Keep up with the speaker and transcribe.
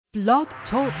Blog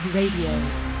Talk Radio.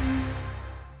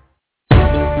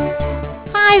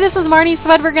 Hi, this is Marnie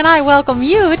Swedberg, and I welcome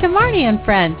you to Marnie and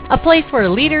Friends, a place where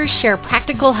leaders share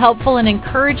practical, helpful, and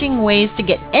encouraging ways to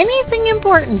get anything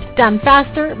important done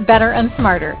faster, better, and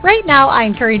smarter. Right now, I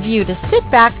encourage you to sit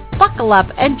back, buckle up,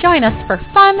 and join us for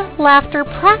fun, laughter,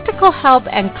 practical help,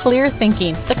 and clear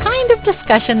thinking, the kind of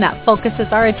discussion that focuses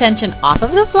our attention off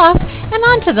of the fluff and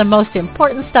onto the most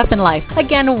important stuff in life.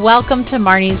 Again, welcome to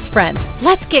Marnie's Friends.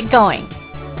 Let's get going.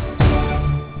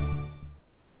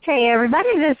 Hey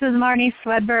everybody, this is Marnie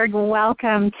Swedberg.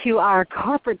 Welcome to our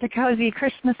Corporate to Cozy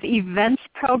Christmas Events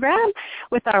program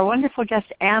with our wonderful guest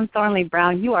Anne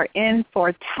Thornley-Brown. You are in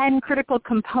for 10 critical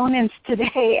components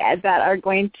today that are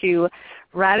going to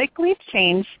radically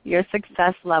change your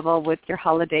success level with your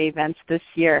holiday events this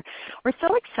year. We're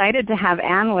so excited to have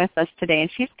Anne with us today,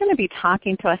 and she's going to be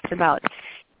talking to us about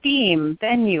theme,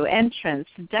 venue, entrance,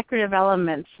 decorative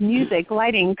elements, music,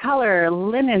 lighting, color,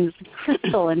 linens,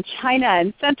 crystal, and china,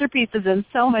 and centerpieces, and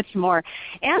so much more.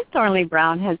 Anne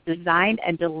Thornley-Brown has designed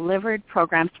and delivered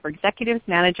programs for executives,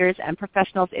 managers, and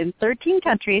professionals in 13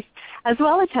 countries, as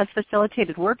well as has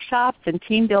facilitated workshops and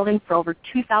team building for over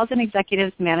 2,000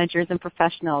 executives, managers, and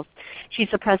professionals. She's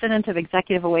the president of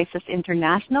Executive Oasis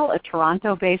International, a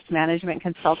Toronto-based management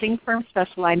consulting firm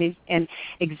specializing in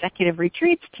executive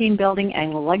retreats, team building,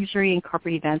 and luxury and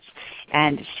corporate events,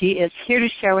 and she is here to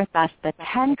share with us the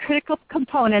 10 critical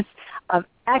components of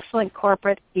excellent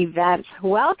corporate events.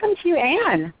 Welcome to you,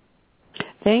 Anne.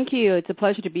 Thank you. It's a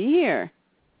pleasure to be here.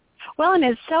 Well, and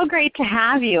it's so great to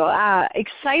have you.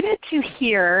 Excited to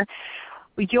hear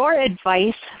your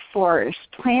advice for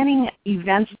planning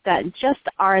events that just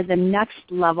are the next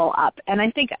level up. And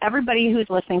I think everybody who's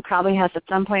listening probably has at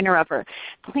some point or other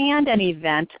planned an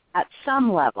event at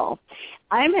some level.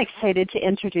 I'm excited to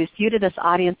introduce you to this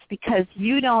audience because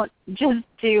you don't just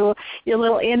do your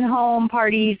little in-home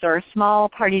parties or small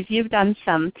parties. You've done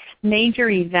some major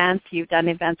events. You've done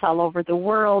events all over the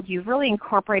world. You've really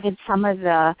incorporated some of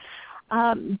the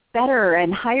better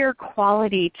and higher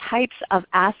quality types of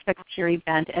aspects to your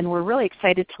event, and we're really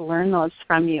excited to learn those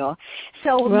from you.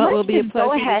 So well, it will be a go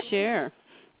pleasure ahead. to share.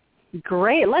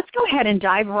 Great. Let's go ahead and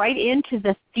dive right into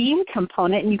the theme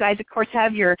component. And you guys, of course,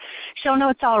 have your show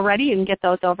notes already. You can get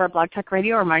those over at Blog Talk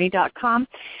Radio or Marnie.com.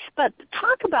 But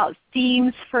talk about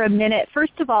themes for a minute.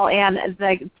 First of all, Anne,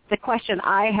 the question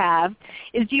I have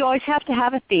is, do you always have to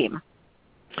have a theme?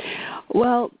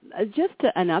 Well, just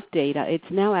an update, it's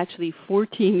now actually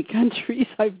 14 countries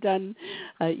I've done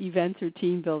events or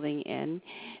team building in.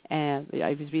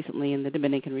 I was recently in the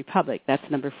Dominican Republic. That's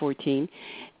number 14.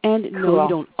 And cool. No, you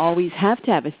don't always have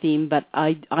to have a theme, but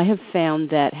I have found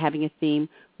that having a theme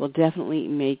will definitely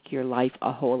make your life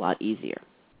a whole lot easier.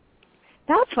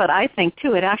 That's what I think,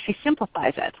 too. It actually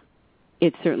simplifies it.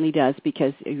 It certainly does,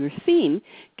 because your theme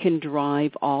can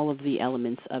drive all of the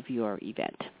elements of your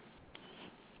event.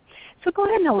 So go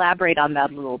ahead and elaborate on that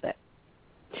a little bit.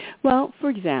 Well, for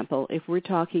example, if we're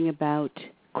talking about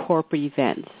corporate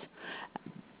events,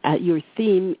 your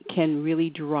theme can really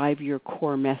drive your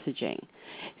core messaging.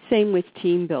 Same with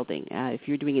team building. If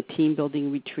you're doing a team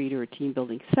building retreat or a team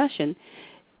building session,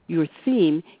 your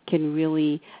theme can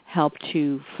really help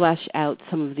to flesh out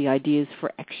some of the ideas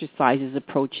for exercises,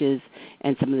 approaches,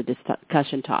 and some of the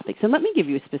discussion topics. And let me give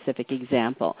you a specific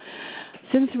example.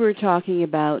 Since we're talking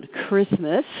about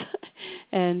Christmas,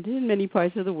 and in many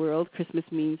parts of the world, Christmas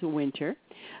means winter,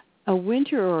 a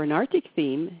winter or an Arctic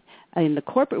theme in the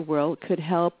corporate world could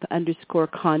help underscore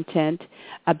content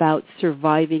about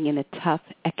surviving in a tough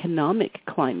economic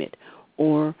climate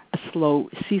or a slow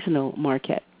seasonal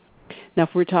market. Now, if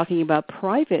we're talking about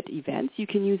private events, you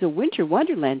can use a winter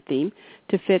wonderland theme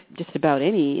to fit just about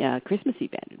any Christmas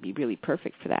event. It would be really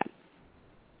perfect for that.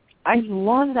 I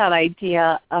love that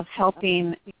idea of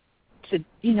helping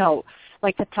to,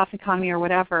 like the tough economy or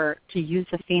whatever, to use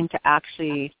the theme to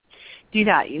actually do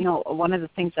that. One of the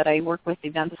things that I work with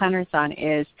event planners on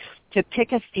is to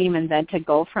pick a theme and then to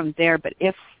go from there. But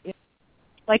if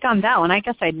like on that one, I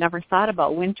guess I'd never thought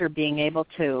about winter being able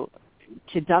to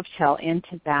dovetail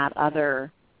into that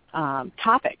other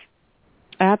topic.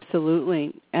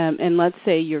 Absolutely. And let's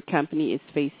say your company is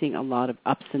facing a lot of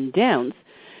ups and downs.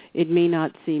 It may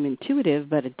not seem intuitive,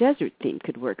 but a desert theme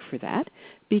could work for that,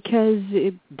 because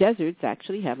deserts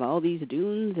actually have all these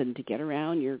dunes, and to get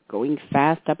around, you're going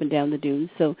fast up and down the dunes.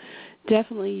 So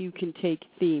definitely you can take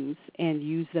themes and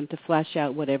use them to flesh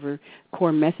out whatever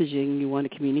core messaging you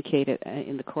want to communicate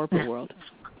in the corporate world.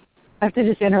 I have to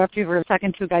just interrupt you for a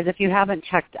second, too, guys. If you haven't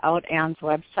checked out Anne's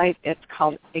website, it's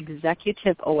called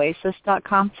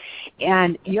executiveoasis.com,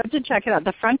 and you have to check it out.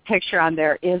 The front picture on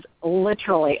there is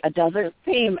literally a desert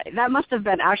theme. That must have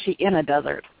been actually in a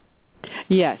desert.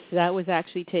 Yes, that was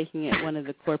actually taking at one of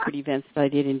the corporate events that I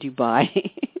did in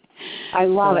Dubai. I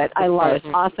love it. I love it.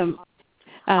 Awesome.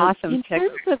 Awesome. In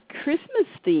terms of Christmas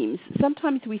themes,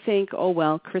 sometimes we think, oh,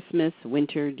 well, Christmas,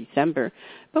 winter, December,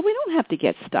 but we don't have to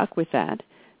get stuck with that.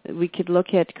 We could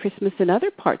look at Christmas in other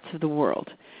parts of the world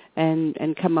and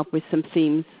come up with some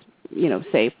themes,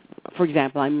 say, for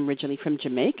example, I'm originally from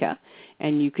Jamaica,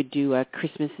 and you could do a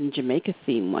Christmas in Jamaica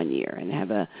theme one year and have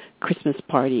a Christmas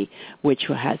party which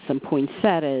has some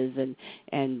poinsettias,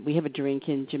 and we have a drink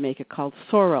in Jamaica called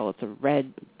sorrel. It's a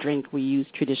red drink we use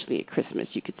traditionally at Christmas.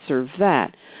 You could serve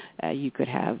that. You could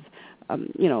have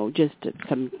just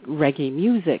some reggae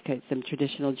music, some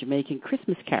traditional Jamaican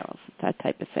Christmas carols, that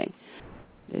type of thing.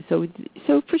 So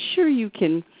for sure you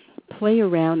can play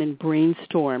around and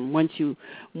brainstorm once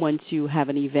you have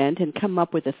an event and come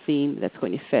up with a theme that's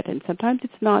going to fit. And sometimes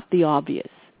it's not the obvious.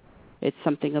 It's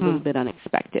something a little bit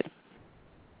unexpected.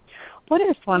 What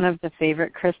is one of the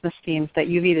favorite Christmas themes that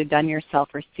you've either done yourself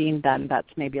or seen done that's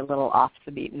maybe a little off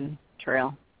the beaten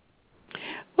trail?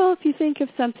 Well, if you think of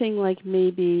something like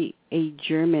maybe a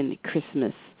German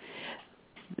Christmas,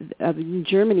 in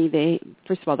Germany,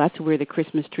 first of all, that's where the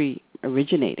Christmas tree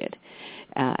originated.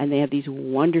 And they have these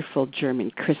wonderful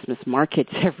German Christmas markets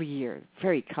every year,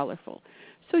 very colorful.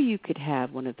 So you could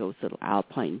have one of those little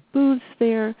alpine booths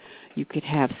there. You could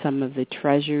have some of the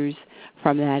treasures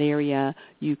from that area.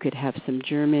 You could have some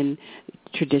German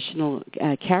traditional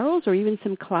carols or even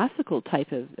some classical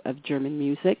type of German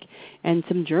music and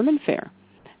some German fare.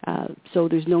 So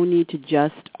there's no need to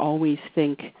just always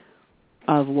think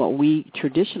of what we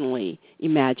traditionally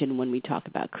imagine when we talk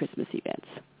about Christmas events.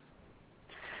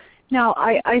 Now,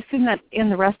 I assume that in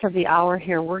the rest of the hour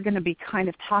here, we're going to be kind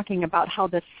of talking about how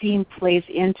the theme plays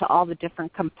into all the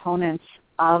different components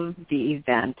of the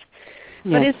event.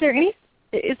 Yes. But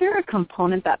is there a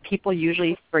component that people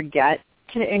usually forget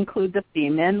to include the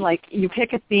theme in? Like you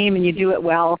pick a theme and you do it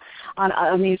well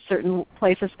on these certain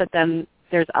places, but then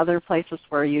there's other places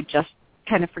where you just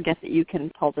kind of forget that you can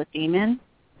pull the theme in?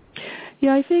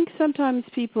 Yeah, I think sometimes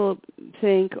people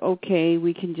think, okay,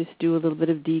 we can just do a little bit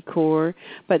of decor,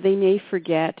 but they may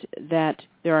forget that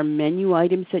there are menu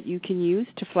items that you can use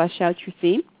to flesh out your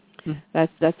theme. Mm-hmm.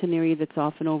 That's an area that's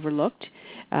often overlooked.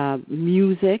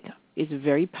 Music is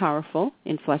very powerful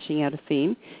in fleshing out a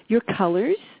theme. Your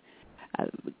colors,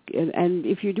 and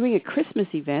if you're doing a Christmas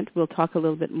event, we'll talk a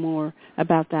little bit more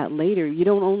about that later. You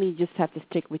don't only just have to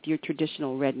stick with your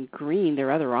traditional red and green. There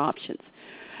are other options.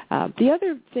 The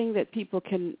other thing that people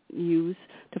can use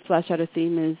to flesh out a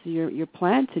theme is your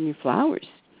plants and your flowers.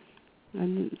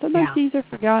 And sometimes these are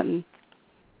forgotten.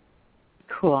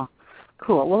 Cool.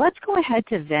 Well, let's go ahead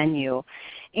to venue.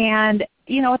 And,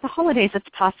 with the holidays, it's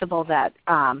possible that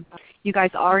you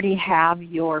guys already have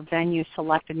your venue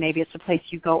selected. Maybe it's a place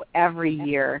you go every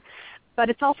year. But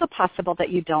it's also possible that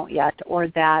you don't yet, or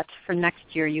that for next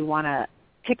year you want to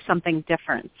pick something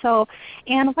different. So,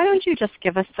 Anne, why don't you just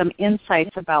give us some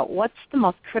insights about what's the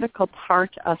most critical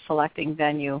part of selecting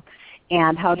venue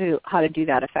and how to do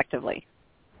that effectively?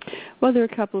 Well, there are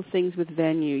a couple of things with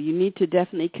venue. You need to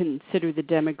definitely consider the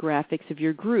demographics of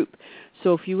your group.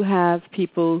 So if you have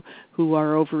people who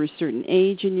are over a certain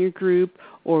age in your group,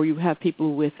 or you have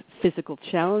people with physical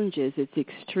challenges, it's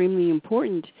extremely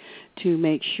important to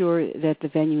make sure that the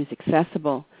venue is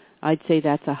accessible. I'd say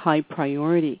that's a high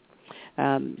priority.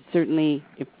 Certainly,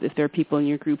 if there are people in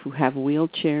your group who have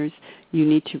wheelchairs, you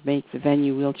need to make the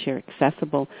venue wheelchair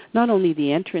accessible, not only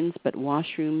the entrance, but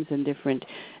washrooms and different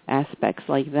aspects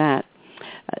like that.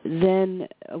 Then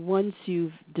once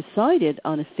you've decided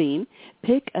on a theme,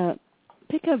 pick a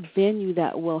venue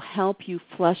that will help you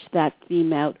flesh that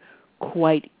theme out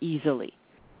quite easily.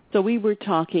 So we were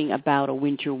talking about a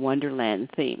Winter Wonderland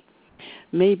theme.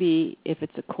 Maybe if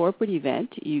it's a corporate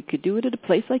event, you could do it at a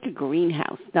place like a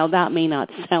greenhouse. Now, that may not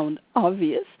sound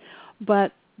obvious,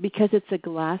 but because it's a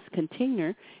glass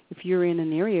container, if you're in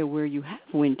an area where you have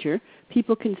winter,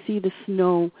 people can see the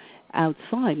snow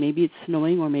outside. Maybe it's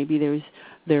snowing, or maybe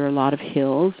there are a lot of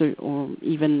hills, or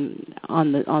even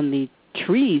on the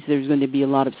trees there's going to be a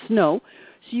lot of snow,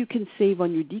 so you can save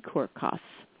on your decor costs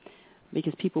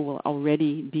because people will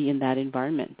already be in that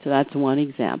environment. So that's one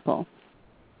example.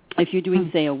 If you're doing,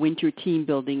 say, a winter team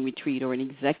building retreat or an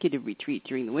executive retreat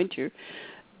during the winter,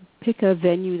 pick a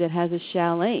venue that has a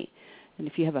chalet. And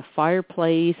if you have a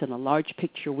fireplace and a large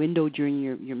picture window during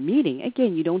your meeting,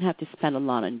 again, you don't have to spend a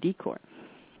lot on decor.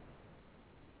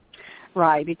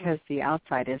 Right, because the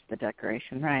outside is the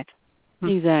decoration, right?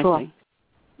 Exactly.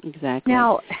 Cool. Exactly.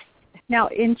 Now,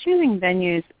 in choosing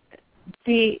venues,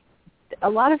 a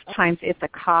lot of times it's a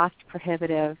cost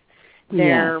prohibitive.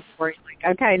 Therefore, yes.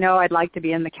 like, okay, no, I'd like to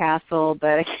be in the castle,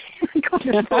 but I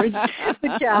can't afford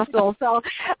the castle. So,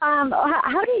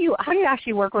 how do you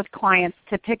actually work with clients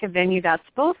to pick a venue that's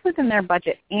both within their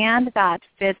budget and that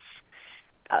fits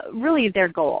really their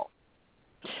goal?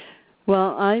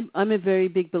 Well, I'm a very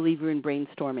big believer in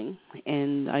brainstorming,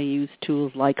 and I use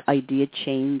tools like idea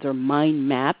chains or mind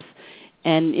maps.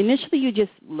 And initially, you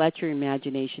just let your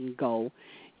imagination go.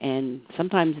 And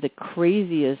sometimes the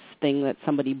craziest thing that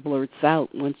somebody blurts out,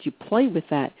 once you play with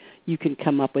that, you can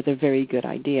come up with a very good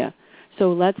idea.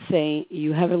 So let's say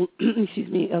you have a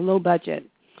low budget,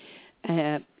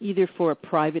 either for a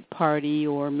private party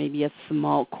or maybe a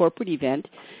small corporate event.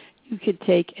 You could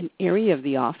take an area of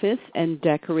the office and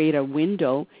decorate a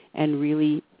window and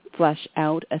really flesh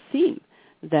out a theme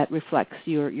that reflects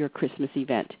your Christmas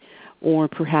event. Or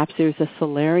perhaps there's a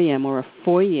solarium or a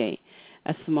foyer,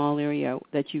 a small area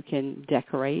that you can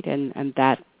decorate, and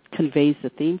that conveys the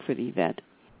theme for the event.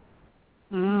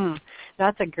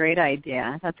 That's a great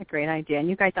idea. And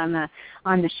you guys on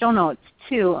the show notes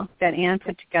too that Anne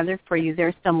put together for you,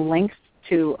 there's some links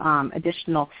to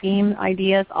additional theme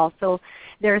ideas. Also,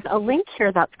 there's a link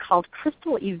here that's called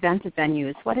Crystal Event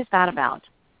Venues. What is that about?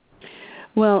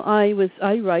 Well, I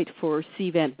write for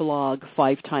Cvent blog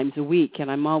 5 times a week, and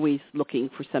I'm always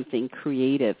looking for something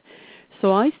creative.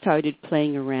 So I started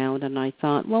playing around, and I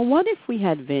thought, well, what if we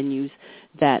had venues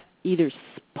that either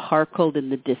sparkled in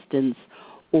the distance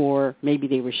or maybe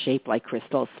they were shaped like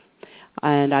crystals?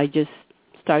 And I just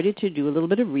started to do a little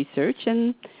bit of research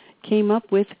and came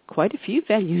up with quite a few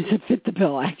venues that fit the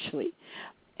bill, actually.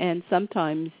 And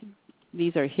sometimes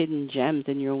these are hidden gems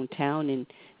in your own town, and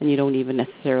you don't even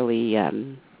necessarily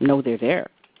know they're there.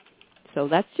 So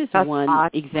that's one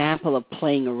awesome example of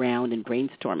playing around and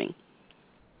brainstorming.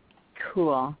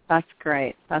 Cool. That's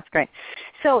great.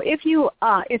 So if you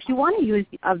want to use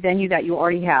a venue that you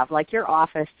already have, like your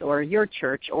office or your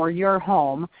church or your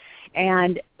home,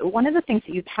 and one of the things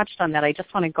that you touched on that I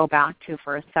just want to go back to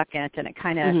for a second, and it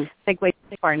kind of segues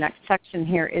to our next section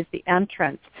here, is the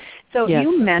entrance. So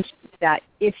you mentioned that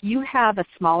if you have a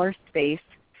smaller space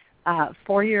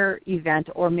for your event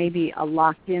or maybe a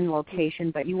locked-in location,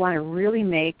 but you want to really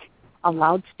make a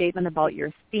loud statement about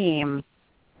your theme,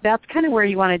 that's kind of where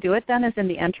you want to do it then, is in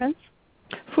the entrance?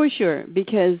 For sure,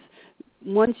 because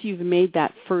once you've made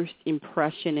that first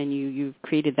impression and you've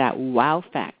created that wow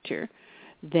factor,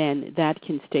 then that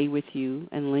can stay with you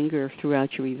and linger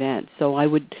throughout your event. So I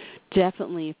would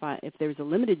definitely, if there's a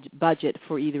limited budget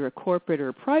for either a corporate or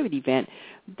a private event,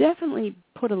 definitely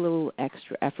put a little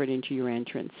extra effort into your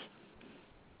entrance.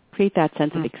 Create that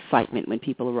sense of excitement when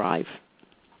people arrive.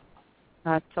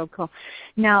 That's so cool.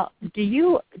 Now, do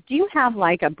you have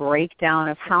like a breakdown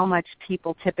of how much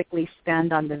people typically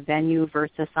spend on the venue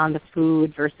versus on the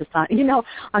food versus on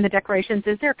the decorations?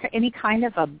 Is there any kind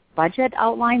of a budget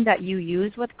outline that you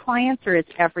use with clients, or is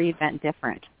every event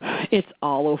different? It's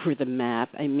all over the map.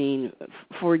 I mean,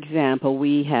 for example,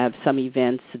 we have some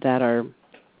events that are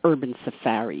urban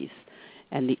safaris,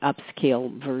 and the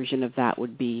upscale version of that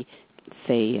would be,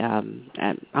 say,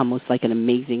 almost like an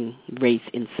Amazing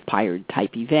Race-inspired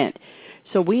type event.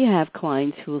 So we have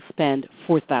clients who will spend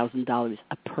 $4,000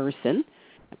 a person,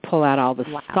 pull out all the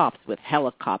stops with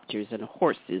helicopters and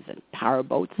horses and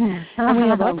powerboats. And we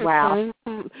have other clients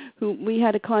who we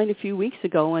had a client a few weeks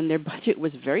ago, and their budget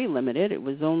was very limited. It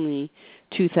was only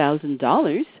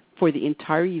 $2,000 for the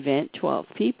entire event, 12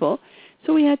 people.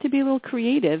 So we had to be a little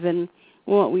creative, and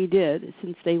what we did,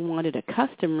 since they wanted a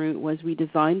custom route, was we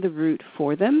designed the route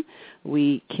for them.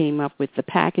 We came up with the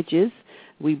packages.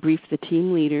 We briefed the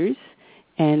team leaders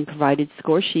and provided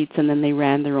score sheets, and then they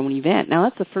ran their own event. Now,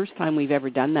 that's the first time we've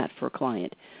ever done that for a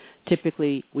client.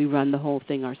 Typically, we run the whole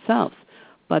thing ourselves.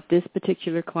 But this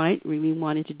particular client really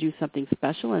wanted to do something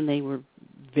special, and they were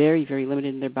very, very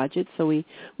limited in their budget. So we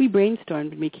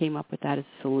brainstormed, and we came up with that as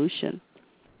a solution.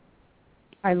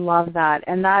 I love that.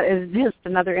 And that is just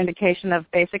another indication of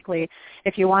basically,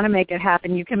 if you want to make it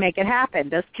happen, you can make it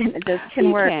happen. This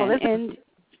can work. Well, and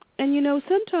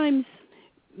sometimes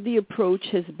the approach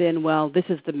has been, well, this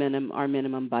is our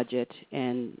minimum budget,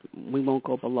 and we won't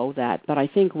go below that. But I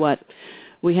think what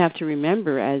we have to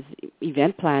remember as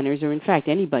event planners, or in fact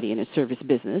anybody in a service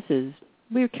business, is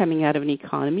we're coming out of an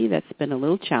economy that's been a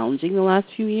little challenging the last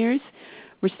few years.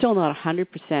 We're still not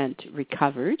 100%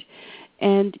 recovered.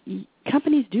 And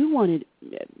companies do want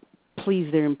to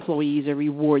please their employees or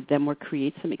reward them or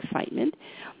create some excitement.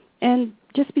 And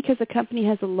just because a company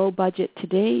has a low budget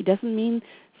today doesn't mean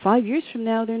 5 years from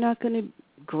now they're not going to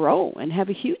grow and have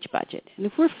a huge budget. And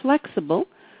if we're flexible,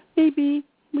 maybe,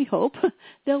 we hope,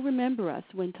 they'll remember us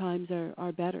when times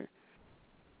are better.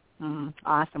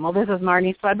 Awesome. Well, this is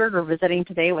Marnie Swedberg. We're visiting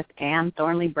today with Anne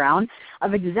Thornley-Brown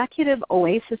of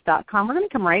ExecutiveOasis.com. We're going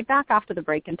to come right back after the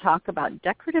break and talk about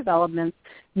decorative elements,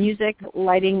 music,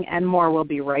 lighting, and more. We'll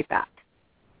be right back.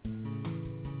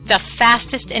 The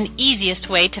fastest and easiest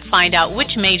way to find out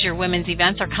which major women's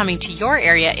events are coming to your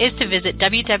area is to visit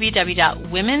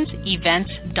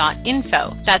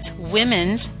www.womensevents.info. That's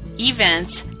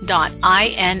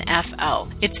womensevents.info.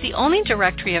 It's the only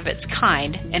directory of its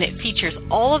kind, and it features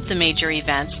all of the major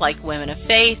events like Women of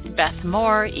Faith, Beth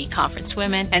Moore, eConference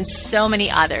Women, and so many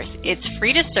others. It's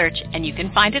free to search, and you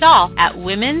can find it all at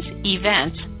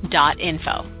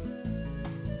womensevents.info.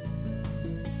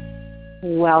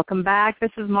 Welcome back.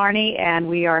 This is Marnie, and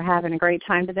we are having a great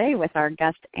time today with our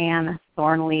guest, Anne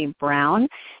Thornley-Brown.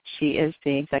 She is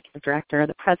the Executive Director,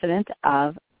 the President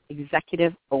of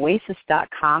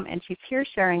ExecutiveOasis.com, and she's here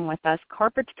sharing with us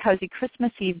corporate to cozy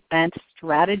Christmas event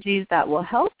strategies that will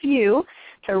help you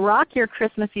to rock your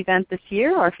Christmas event this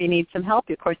year, or if you need some help,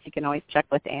 of course, you can always check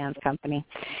with Anne's company.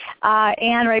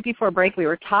 Anne, right before break, we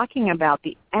were talking about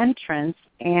the entrance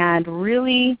and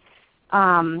really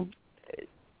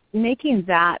making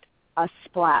that a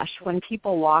splash when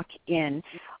people walk in.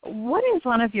 What is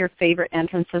one of your favorite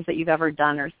entrances that you've ever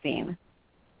done or seen?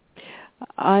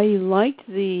 I liked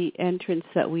the entrance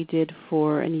that we did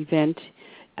for an event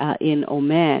in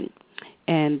Oman.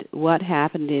 And what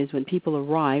happened is when people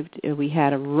arrived, we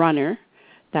had a runner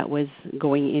that was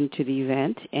going into the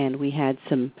event, and we had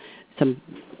some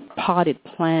potted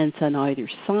plants on either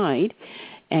side,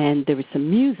 and there was some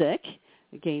music.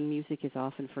 Again, music is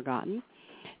often forgotten.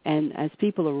 And as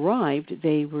people arrived,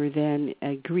 they were then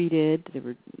greeted. There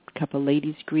were a couple of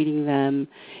ladies greeting them,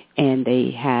 and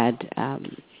they had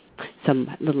some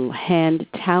little hand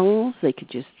towels. They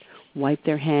could just wipe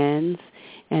their hands.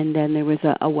 And then there was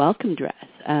a welcome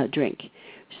drink.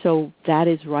 So that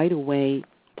is right away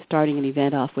starting an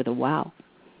event off with a wow.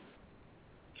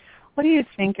 What do you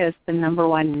think is the number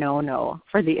one no-no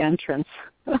for the entrance?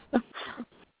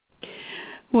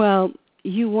 Well,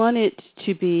 you want it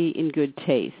to be in good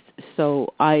taste.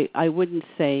 So I wouldn't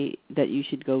say that you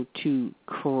should go too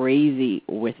crazy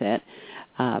with it.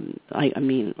 I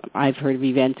mean, I've heard of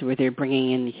events where they're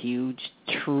bringing in huge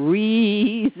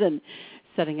trees and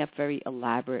setting up very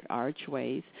elaborate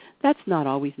archways. That's not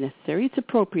always necessary. It's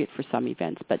appropriate for some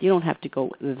events, but you don't have to go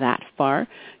that far.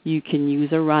 You can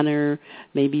use a runner,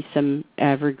 maybe some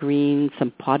evergreens,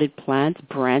 some potted plants,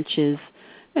 branches,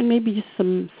 and maybe just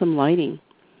some lighting.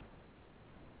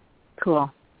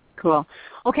 Cool.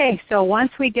 Okay, so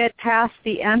once we get past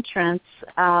the entrance,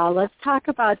 let's talk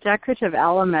about decorative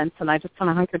elements, and I just want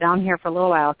to hunker down here for a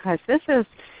little while because this is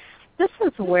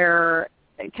where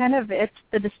kind of it's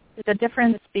the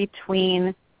difference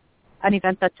between an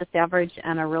event that's just average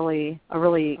and a really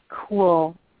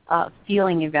cool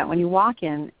feeling event. When you walk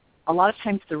in, a lot of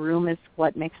times the room is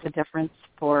what makes the difference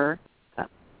for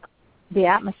the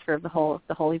atmosphere of the whole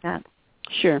event.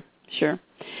 Sure.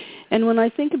 And when I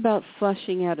think about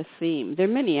fleshing out a theme, there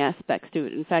are many aspects to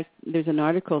it. In fact, there's an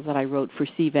article that I wrote for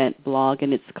CVent blog,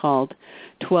 and it's called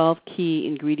 12 Key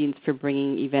Ingredients for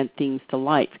Bringing Event Themes to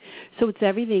Life. So it's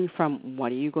everything from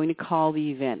what are you going to call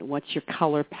the event, what's your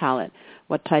color palette,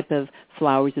 what type of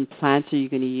flowers and plants are you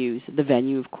going to use, the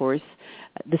venue, of course,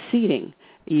 the seating.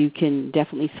 You can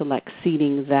definitely select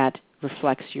seating that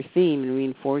reflects your theme and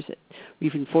reinforces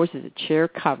it. Chair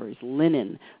covers,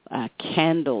 linen,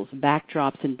 candles,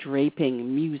 backdrops and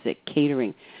draping, music,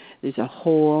 catering. There's a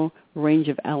whole range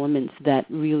of elements that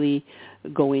really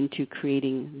go into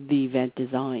creating the event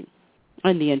design.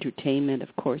 And the entertainment,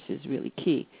 of course, is really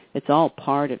key. It's all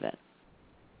part of it.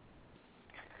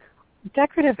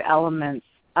 Decorative elements,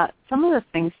 Some of the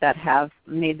things that have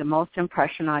made the most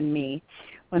impression on me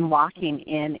when walking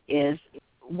in is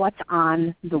what's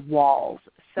on the walls,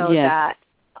 so that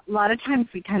a lot of times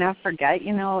we kind of forget,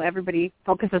 everybody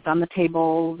focuses on the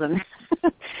tables and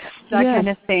that kind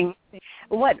of thing.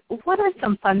 What are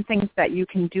some fun things that you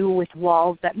can do with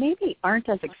walls that maybe aren't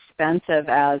as expensive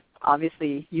as,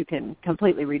 obviously, you can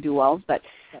completely redo walls, but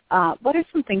what are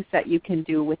some things that you can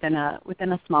do within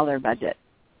a smaller budget?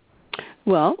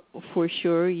 Well, for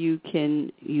sure you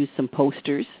can use some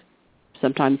posters.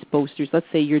 Sometimes posters, let's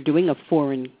say you're doing a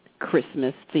foreign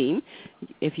Christmas theme.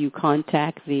 If you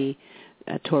contact the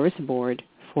tourist board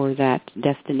for that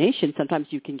destination,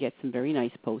 sometimes you can get some very nice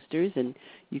posters and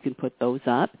you can put those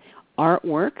up.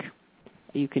 Artwork,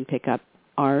 you can pick up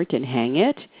art and hang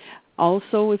it.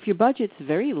 Also, if your budget's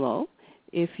very low,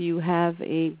 if you have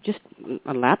just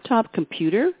a laptop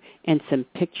computer and some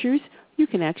pictures, you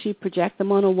can actually project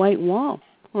them on a white wall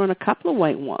or on a couple of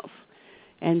white walls.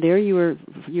 And there you're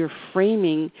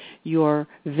framing your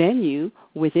venue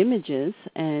with images,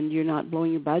 and you're not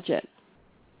blowing your budget.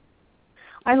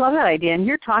 I love that idea. And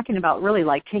you're talking about really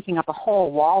like taking up a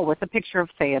whole wall with a picture of,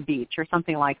 say, a beach or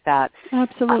something like that.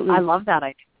 Absolutely. I love that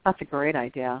idea. That's a great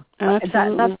idea.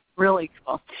 Absolutely. That's really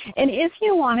cool. And if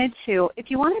you wanted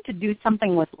to do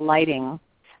something with lighting,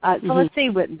 let's say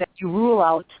that you rule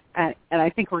out, and I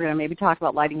think we're going to maybe talk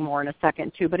about lighting more in a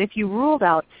second too, but if you ruled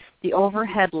out the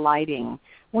overhead lighting,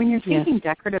 when you're thinking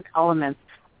decorative elements,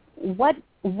 what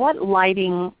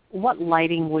lighting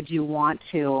would you want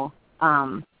to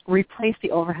replace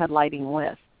the overhead lighting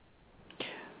with?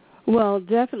 Well,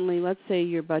 definitely, let's say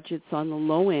your budget's on the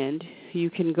low end,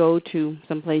 you can go to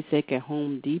someplace like a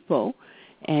Home Depot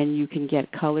and you can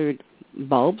get colored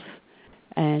bulbs,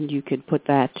 and you could put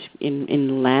that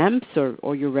in lamps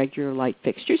or your regular light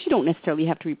fixtures. You don't necessarily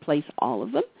have to replace all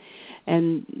of them,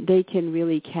 and they can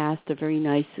really cast a very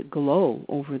nice glow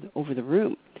over the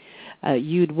room.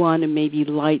 You'd want to maybe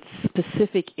light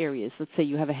specific areas. Let's say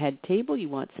you have a head table, you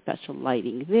want special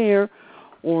lighting there,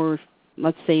 or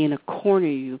let's say in a corner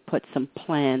you put some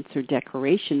plants or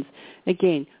decorations.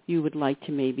 Again, you would like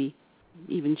to maybe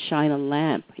even shine a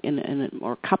lamp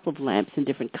or a couple of lamps in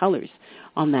different colors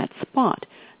on that spot,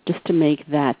 just to make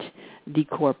that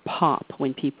decor pop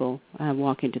when people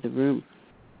walk into the room.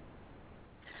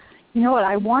 You know what?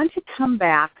 I want to come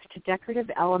back to decorative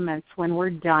elements when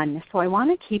we're done. So I want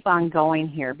to keep on going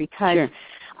here because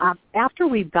after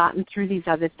we've gotten through these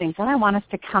other things, then I want us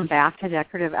to come back to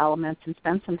decorative elements and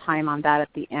spend some time on that at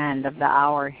the end of the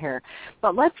hour here.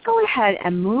 But let's go ahead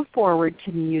and move forward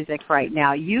to music right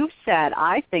now. You've said,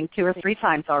 I think, 2 or 3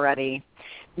 times already,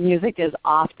 music is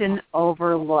often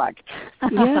overlooked.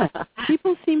 Yeah,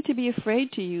 people seem to be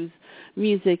afraid to use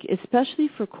music, especially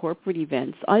for corporate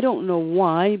events. I don't know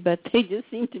why, but they just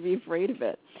seem to be afraid of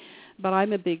it. But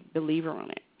I'm a big believer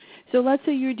on it. So let's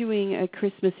say you're doing a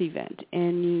Christmas event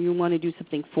and you want to do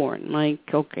something foreign, like,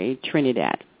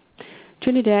 Trinidad.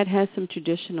 Trinidad has some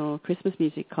traditional Christmas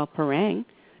music called parang.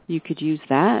 You could use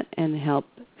that and help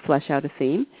flesh out a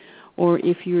theme. Or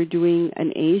if you're doing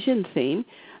an Asian theme,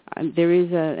 there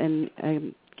is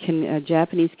a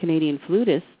Japanese-Canadian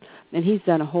flutist, and he's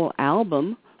done a whole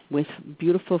album with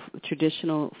beautiful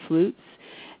traditional flutes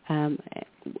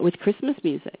with Christmas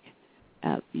music.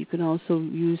 You can also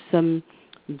use some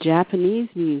Japanese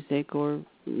music or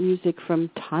music from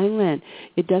Thailand.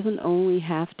 It doesn't only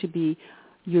have to be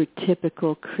your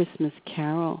typical Christmas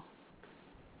carol.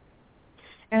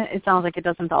 And it sounds like it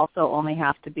doesn't also only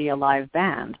have to be a live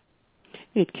band.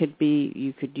 It could be,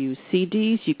 you could use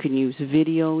CDs, you can use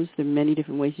videos. There are many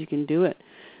different ways you can do it.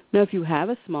 Now, if you have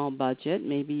a small budget,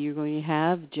 maybe you're going to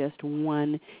have just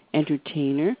one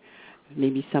entertainer,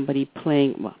 maybe somebody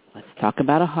playing, well, let's talk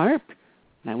about a harp.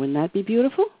 Now, wouldn't that be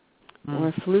beautiful? Or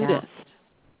a flutist. Yeah.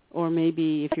 Or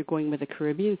maybe if you're going with a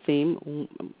Caribbean theme,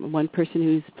 one person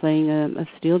who's playing a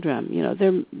steel drum. You know,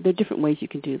 there are different ways you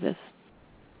can do this.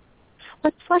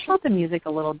 Let's flesh out the music a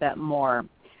little bit more.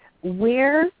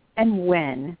 Where and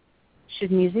when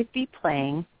should music be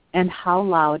playing, and how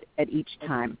loud at each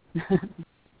time?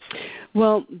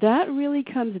 Well, that really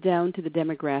comes down to the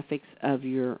demographics of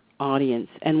your audience.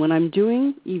 And when I'm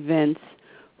doing events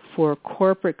for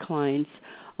corporate clients,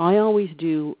 I always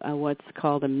do what's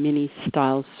called a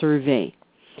mini-style survey,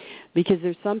 because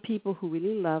there's some people who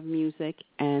really love music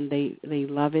and they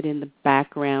love it in the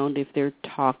background if they're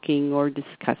talking or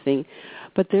discussing,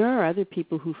 but there are other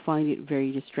people who find it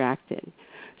very distracting.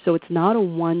 So it's not a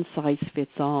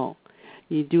one-size-fits-all.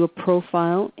 You do a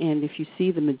profile, and if you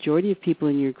see the majority of people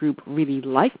in your group really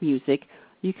like music,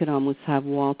 you could almost have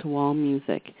wall-to-wall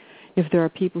music. If there are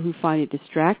people who find it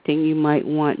distracting, you might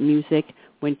want music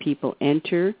when people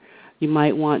enter. You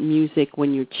might want music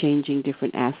when you're changing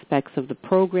different aspects of the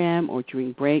program or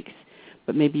during breaks,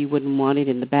 but maybe you wouldn't want it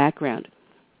in the background.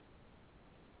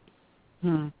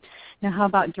 Now, how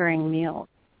about during meals?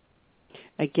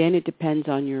 Again, it depends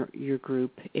on your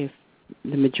group. If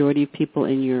the majority of people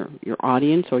in your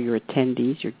audience or your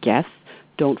attendees, your guests,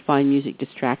 don't find music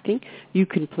distracting, you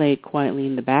can play it quietly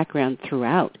in the background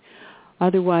throughout.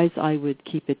 Otherwise, I would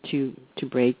keep it to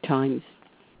break times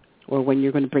or when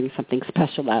you're going to bring something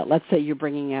special out. Let's say you're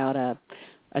bringing out a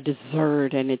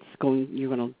dessert and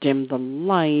you're going to dim the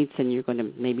lights and you're going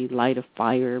to maybe light a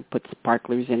fire, put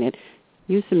sparklers in it.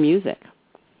 Use some music.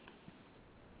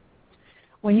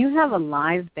 When you have a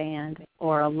live band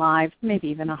or a live, maybe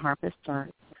even a harpist or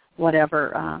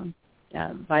whatever,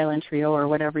 violin trio or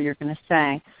whatever you're going to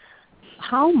say,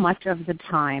 how much of the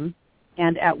time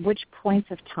and at which points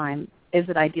of time is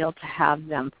it ideal to have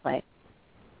them play?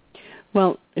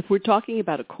 Well, if we're talking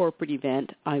about a corporate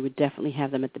event, I would definitely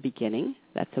have them at the beginning.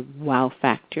 That's a wow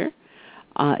factor.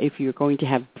 If you're going to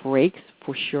have breaks,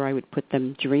 for sure I would put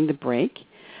them during the break.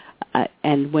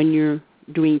 And when you're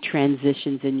doing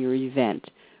transitions in your event,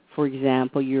 for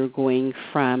example, you're going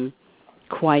from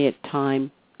quiet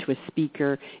time to a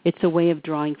speaker, it's a way of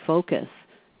drawing focus.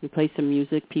 You play some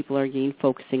music, people are again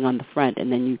focusing on the front,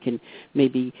 and then you can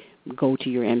maybe go to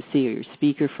your MC or your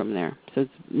speaker from there. So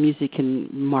music can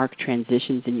mark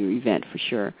transitions in your event for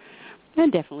sure.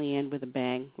 And definitely end with a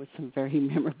bang with some very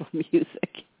memorable music.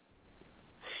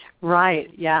 Right,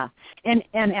 yeah. And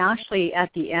actually at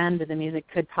the end the music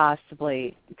could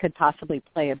possibly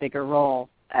play a bigger role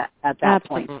at that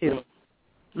Absolutely. point too.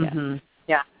 Yeah. Mm-hmm.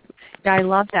 Yeah. Yeah, I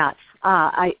love that.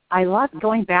 I love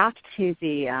going back to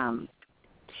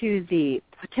the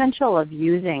potential of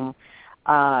using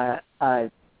a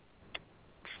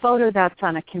photo that's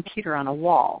on a computer on a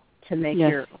wall to make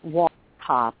your wall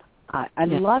pop. I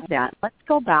love that. Let's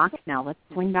go back now. Let's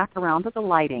swing back around to the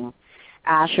lighting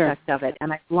aspect of it.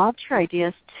 And I loved your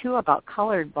ideas too about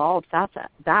colored bulbs.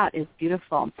 That is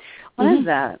beautiful. One of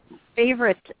the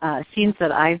favorite scenes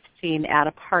that I've seen at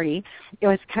a party, it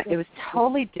was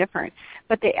totally different,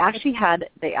 but they actually had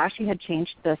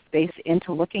changed the space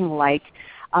into looking like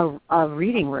a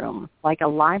reading room, like a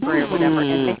library or whatever,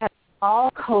 and they had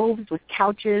all coves with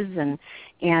couches and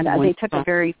they took a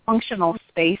very functional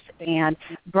space and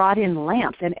brought in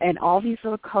lamps, and all these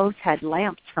little coves had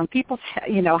lamps from people's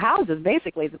houses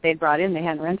basically that they'd brought in. They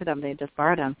hadn't rented them, they had just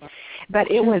borrowed them. But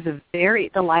it was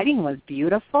the lighting was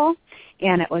beautiful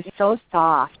and it was so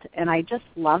soft, and I just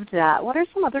loved that. What are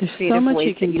some other creative ways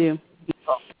you can do?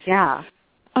 Yeah.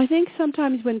 I think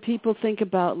sometimes when people think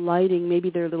about lighting, maybe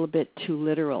they're a little bit too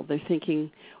literal. They're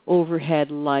thinking overhead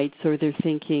lights or they're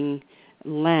thinking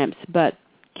lamps, but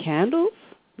candles,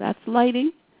 that's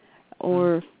lighting,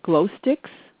 or glow sticks,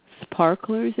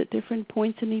 sparklers at different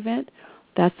points in the event,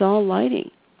 that's all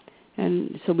lighting.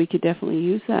 And so we could definitely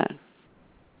use that.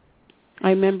 I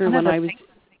remember when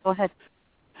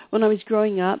I was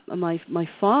growing up, my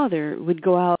father would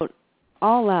go out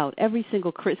all out every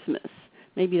single Christmas.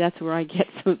 Maybe that's where I get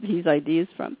some of these ideas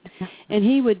from. And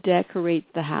he would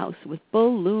decorate the house with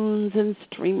balloons and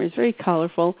streamers, very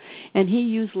colorful. And he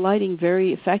used lighting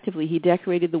very effectively. He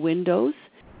decorated the windows,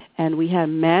 and we had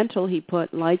a mantle. He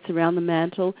put lights around the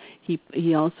mantle.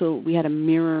 We had a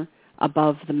mirror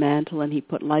above the mantle, and he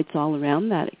put lights all around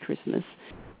that at Christmas.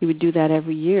 He would do that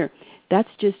every year. That's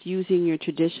just using your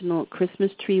traditional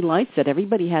Christmas tree lights that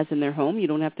everybody has in their home. You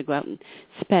don't have to go out and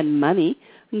spend money.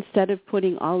 Instead of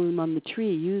putting all of them on the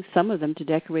tree, use some of them to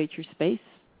decorate your space.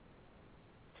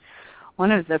 One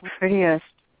of the prettiest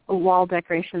wall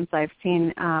decorations I've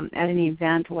seen at an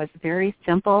event was very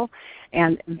simple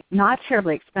and not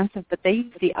terribly expensive, but they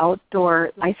used the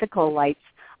outdoor icicle lights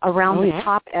around the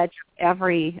top edge of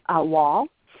every wall.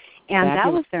 And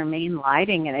that was their main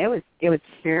lighting, and it was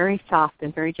very soft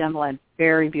and very gentle and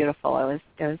very beautiful. It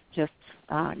was just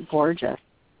gorgeous.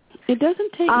 It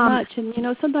doesn't take much, and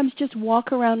sometimes just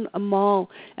walk around a mall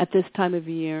at this time of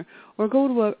year, or go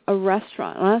to a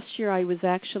restaurant. Last year I was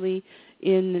actually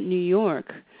in New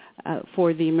York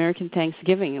for the American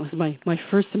Thanksgiving. It was my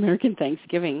first American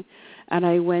Thanksgiving, and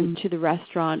I went to the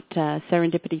restaurant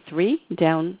Serendipity 3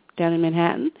 down in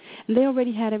Manhattan, and they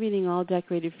already had everything all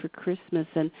decorated for Christmas,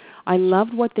 and I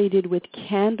loved what they did with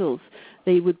candles.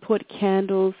 They would put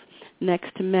candles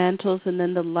next to mantles, and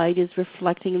then the light is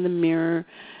reflecting in the mirror,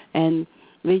 and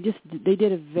they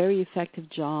did a very effective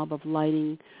job of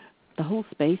lighting the whole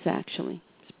space, actually.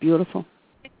 It's beautiful.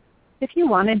 If you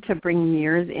wanted to bring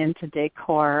mirrors into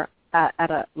decor at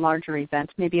a larger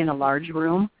event, maybe in a large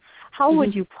room, how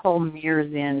would you pull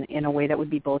mirrors in a way that would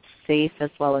be both safe as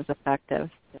well as effective?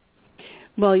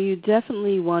 Well, you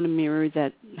definitely want a mirror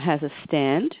that has a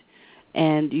stand,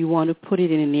 and you want to put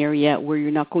it in an area where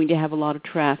you're not going to have a lot of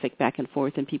traffic back and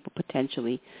forth and people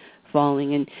potentially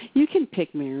falling. And you can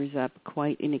pick mirrors up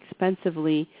quite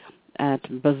inexpensively at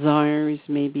bazaars,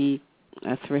 maybe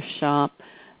a thrift shop,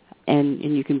 and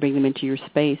you can bring them into your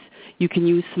space. You can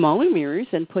use smaller mirrors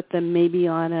and put them maybe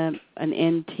on an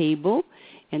end table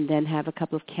and then have a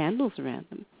couple of candles around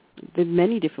them. There are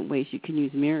many different ways you can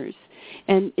use mirrors.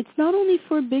 And it's not only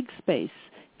for a big space.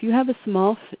 If you have a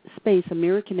small space, a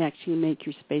mirror can actually make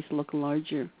your space look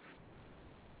larger.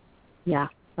 Yeah,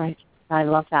 right. I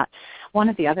love that. One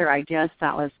of the other ideas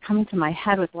that was coming to my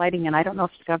head with lighting, and I don't know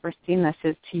if you've ever seen this,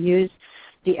 is to use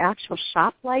the actual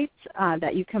shop lights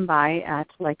that you can buy at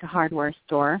like a hardware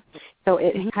store. So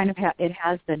it kind of it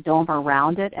has the dome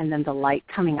around it and then the light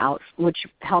coming out, which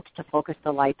helps to focus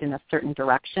the light in a certain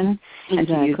direction.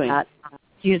 Exactly. And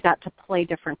to use that to play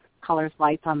different colors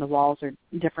lights on the walls or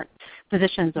different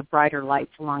positions of brighter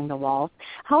lights along the walls.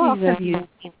 How else have you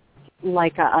seen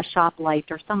like a shop light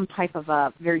or some type of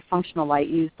a very functional light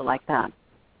used like that?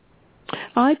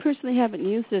 I personally haven't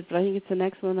used it, but I think it's an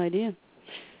excellent idea.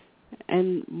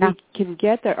 And we can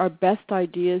get our best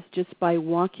ideas just by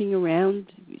walking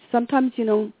around. Sometimes,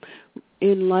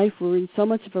 in life we're in so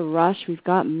much of a rush. We've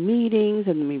got meetings,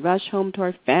 and then we rush home to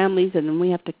our families, and then we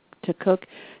have to cook.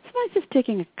 Sometimes just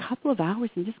taking a couple of hours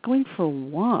and just going for a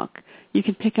walk, you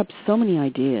can pick up so many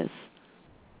ideas.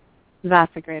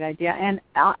 That's a great idea. And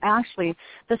actually,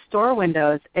 the store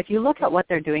windows, if you look at what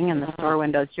they're doing in the store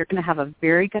windows, you're going to have a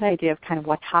very good idea of kind of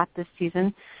what's hot this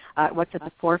season, what's at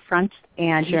the forefront.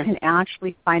 And you can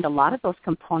actually find a lot of those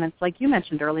components, like you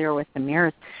mentioned earlier with the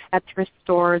mirrors, at thrift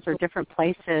stores or different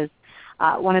places.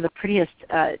 One of the prettiest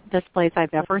displays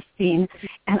I've ever seen.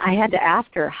 And I had to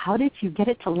ask her, how did you get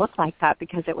it to look like that?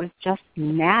 Because it was just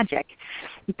magic.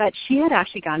 But she had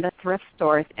actually gone to thrift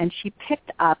stores, and she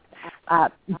picked up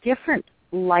different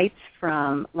lights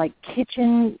from like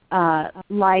kitchen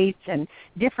lights and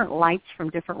different lights from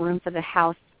different rooms of the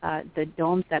house, the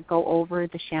domes that go over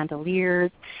the chandeliers.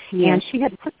 And she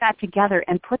had put that together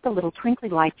and put the little twinkly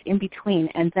lights in between,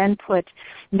 and then put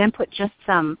just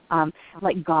some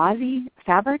like gauzy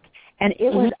fabric, and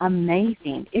it was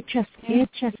amazing. It just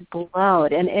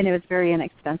glowed, and it was very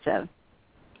inexpensive.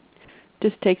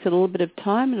 Just takes a little bit of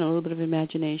time and a little bit of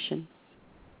imagination.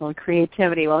 Well,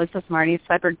 creativity. Well, this is Marnie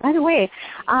Swedberg. By the way,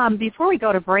 before we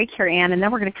go to break here, Anne, and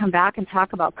then we're going to come back and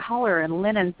talk about color and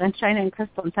linens and china and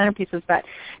crystal and centerpieces, but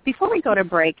before we go to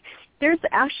break, there's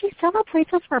actually several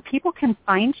places where people can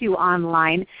find you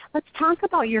online. Let's talk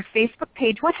about your Facebook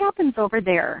page. What happens over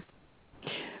there?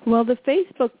 Well, the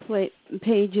Facebook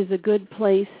page is a good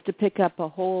place to pick up a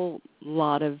whole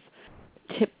lot of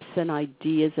tips and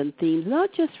ideas and themes,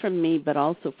 not just from me, but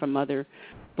also from other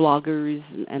bloggers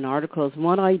and articles.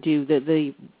 What I do,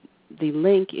 the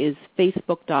link is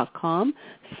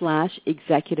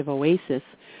facebook.com/Executive Oasis.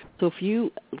 So if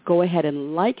you go ahead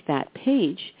and like that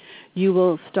page, you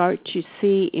will start to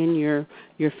see in your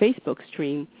Facebook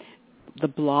stream the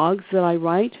blogs that I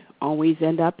write always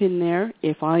end up in there.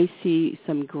 If I see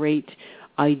some great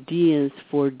ideas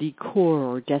for decor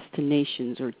or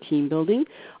destinations or team building,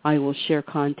 I will share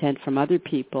content from other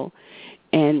people.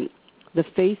 And the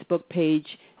Facebook page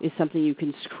is something you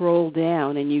can scroll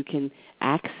down and you can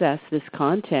access this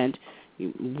content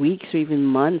weeks or even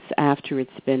months after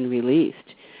it's been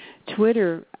released.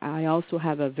 Twitter, I also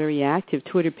have a very active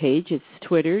Twitter page. It's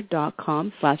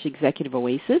twitter.com/Executive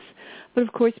Oasis. But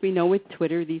of course, we know with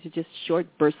Twitter, these are just short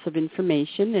bursts of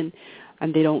information,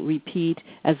 and they don't repeat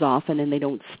as often, and they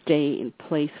don't stay in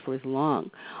place for as long.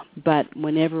 But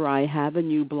whenever I have a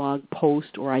new blog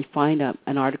post or I find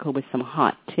an article with some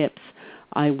hot tips,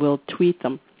 I will tweet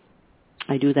them.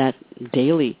 I do that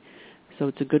daily. So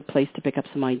it's a good place to pick up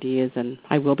some ideas, and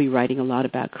I will be writing a lot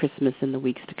about Christmas in the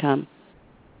weeks to come.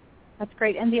 That's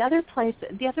great. And the other place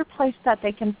that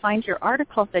they can find your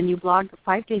articles, and you blog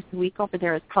 5 days a week over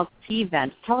there, is called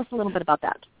Cvent. Tell us a little bit about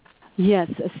that. Yes,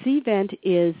 Cvent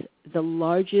is the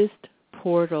largest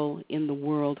portal in the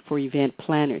world for event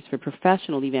planners, for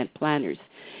professional event planners.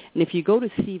 And if you go to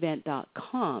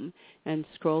cvent.com and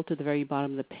scroll to the very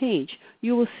bottom of the page,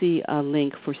 you will see a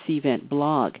link for Cvent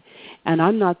blog. And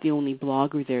I'm not the only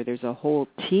blogger there. There's a whole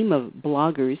team of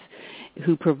bloggers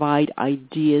who provide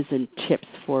ideas and tips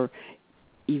for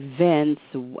events,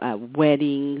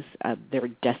 weddings, their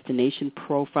destination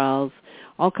profiles,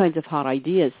 all kinds of hot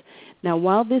ideas. Now,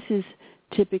 while this is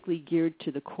typically geared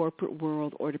to the corporate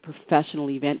world or to professional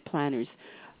event planners,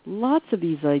 lots of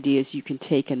these ideas you can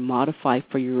take and modify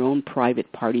for your own private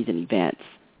parties and events.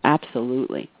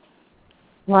 Absolutely.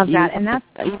 Love that. And that's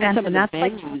even some of the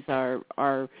venues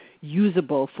are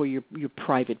usable for your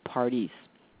private parties.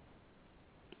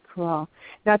 Cool.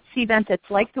 That's Cvent. It's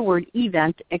like the word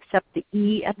event, except the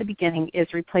E at the beginning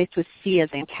is replaced with C as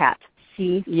in cat.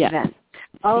 Cvent. Yes.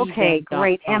 Okay,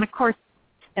 great. And of course,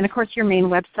 your main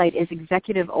website is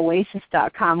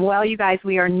executiveoasis.com. Well, you guys,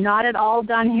 we are not at all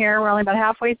done here. We're only about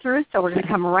halfway through, so we're going to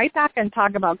come right back and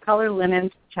talk about color,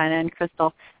 linens, china, and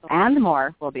crystal, and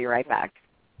more. We'll be right back.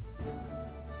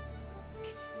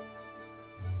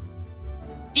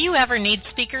 Do you ever need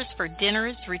speakers for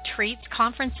dinners, retreats,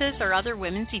 conferences, or other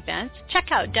women's events? Check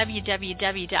out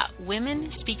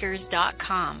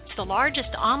www.womenspeakers.com. It's the largest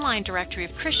online directory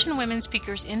of Christian women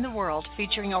speakers in the world,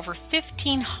 featuring over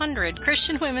 1,500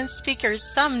 Christian women speakers,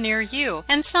 some near you,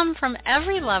 and some from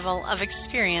every level of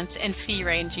experience and fee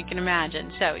range you can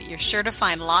imagine. So you're sure to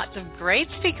find lots of great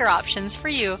speaker options for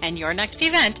you and your next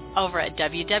event over at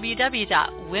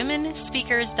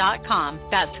www.womenspeakers.com.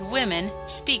 That's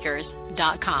womenspeakers.com.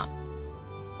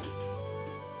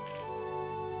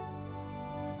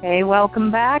 Hey,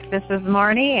 welcome back. This is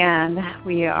Marnie, and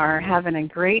we are having a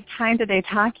great time today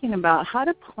talking about how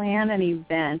to plan an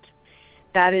event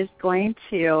that is going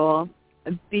to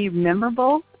be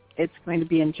memorable, it's going to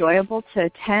be enjoyable to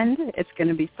attend, it's going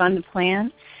to be fun to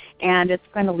plan, and it's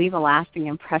going to leave a lasting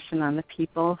impression on the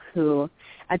people who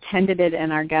attended it.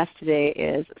 And our guest today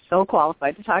is so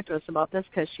qualified to talk to us about this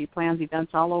because she plans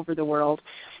events all over the world.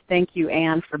 Thank you,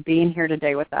 Anne, for being here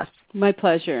today with us. My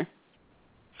pleasure.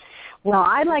 Well,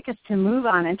 I'd like us to move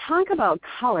on and talk about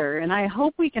color, and I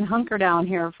hope we can hunker down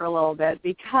here for a little bit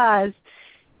because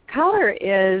color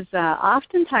is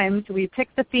oftentimes we pick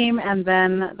the theme and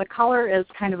then the color is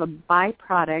kind of a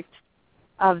byproduct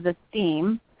of the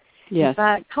theme. Yes.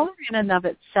 But color in and of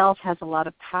itself has a lot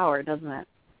of power, doesn't it?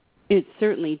 It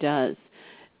certainly does.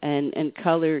 And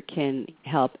color can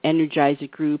help energize a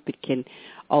group. It can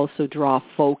also draw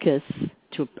focus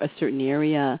to a certain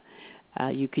area.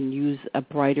 You can use a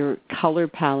brighter color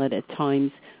palette at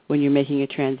times when you're making a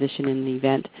transition in an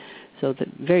event. So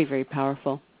very, very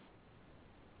powerful.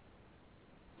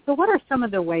 So what are some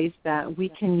of the ways that we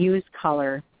can use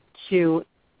color to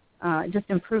just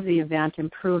improve the event,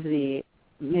 improve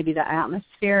maybe the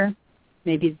atmosphere,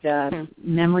 maybe the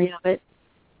memory of it?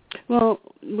 Well,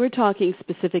 we're talking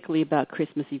specifically about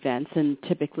Christmas events, and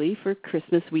typically for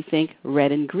Christmas we think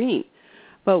red and green.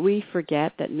 But we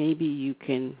forget that maybe you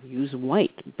can use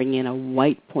white, bring in a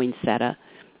white poinsettia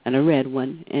and a red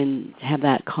one and have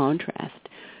that contrast.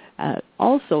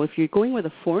 Also, if you're going with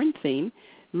a foreign theme,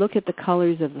 look at the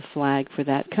colors of the flag for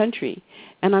that country.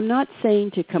 And I'm not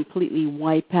saying to completely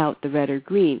wipe out the red or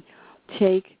green.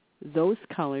 Take those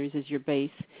colors as your base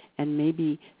and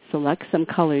maybe select some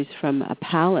colors from a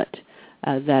palette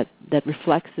that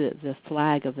reflects the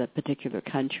flag of that particular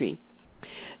country.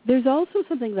 There's also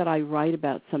something that I write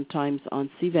about sometimes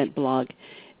on Cvent blog,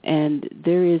 and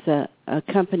there is a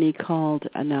company called,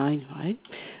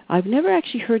 I've never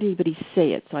actually heard anybody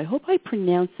say it, so I hope I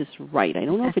pronounce this right. I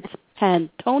don't know if it's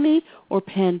Pantone or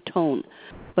Pantone,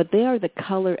 but they are the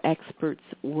color experts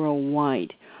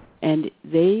worldwide, and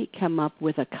they come up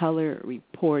with a color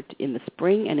report in the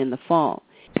spring and in the fall,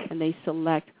 and they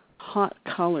select hot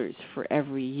colors for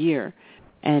every year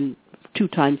and 2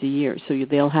 times a year. So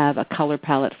they'll have a color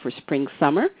palette for spring,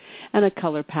 summer, and a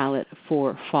color palette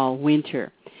for fall,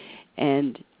 winter.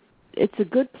 And it's a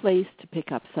good place to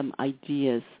pick up some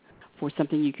ideas for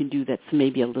something you can do that's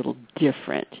maybe a little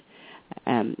different.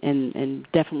 And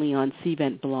definitely on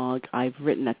Cvent blog, I've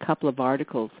written a couple of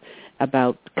articles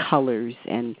about colors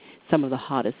and some of the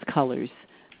hottest colors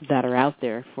that are out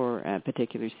there for a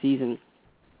particular season.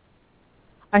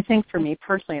 I think for me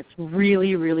personally, it's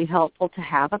really, really helpful to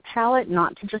have a palette,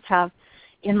 not to just have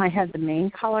in my head the main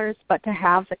colors, but to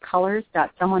have the colors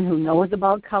that someone who knows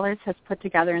about colors has put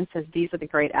together and says, these are the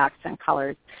great accent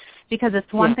colors. Because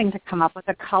it's one thing to come up with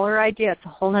a color idea. It's a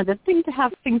whole other thing to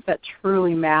have things that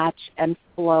truly match and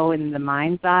flow in the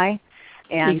mind's eye.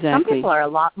 And some people are a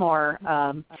lot more,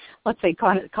 let's say,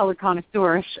 color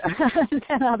connoisseurish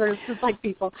than others. It's like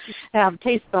people have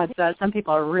taste buds. Some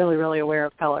people are really, really aware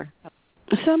of color.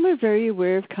 Some are very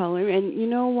aware of color, and you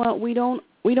know what? We don't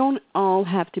all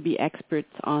have to be experts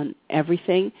on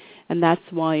everything, and that's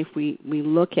why if we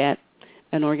look at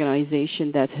an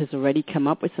organization that has already come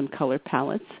up with some color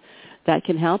palettes, that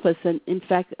can help us. And in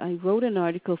fact, I wrote an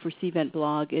article for Cvent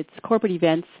blog. It's corporate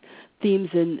events, themes,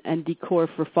 and decor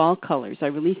for fall colors. I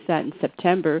released that in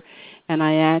September, and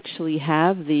I actually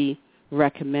have the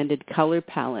recommended color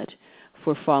palette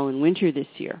for fall and winter this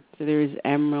year. So there's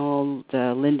emerald,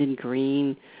 linden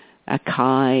green,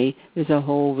 acai. There's a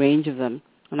whole range of them,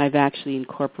 and I've actually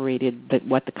incorporated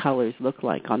what the colors look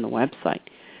like on the website.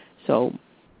 So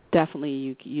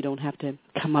definitely you don't have to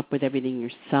come up with everything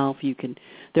yourself.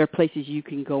 There are places you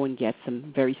can go and get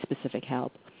some very specific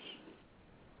help.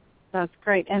 That's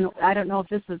great. And I don't know if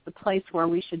this is the place where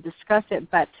we should discuss it,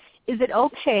 but is it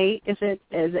okay, is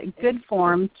it good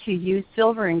form to use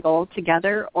silver and gold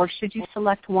together, or should you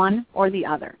select one or the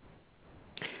other?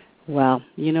 Well,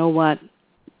 you know what?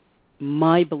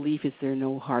 My belief is there are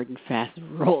no hard and fast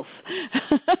rules.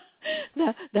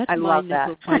 That's I my love that.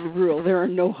 number one rule. There are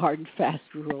no hard and fast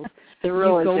rules. The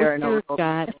rule is there are You no go with rules.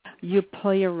 your gut, you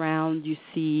play around, you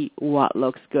see what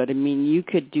looks good. I mean, you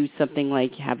could do something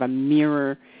like have a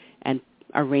mirror and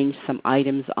arrange some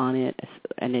items on it,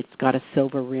 and it's got a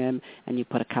silver rim, and you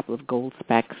put a couple of gold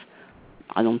specks.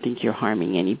 I don't think you're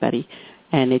harming anybody,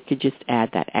 and it could just add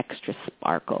that extra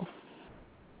sparkle.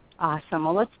 Awesome.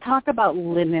 Well, let's talk about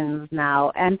linens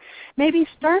now, and maybe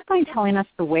start by telling us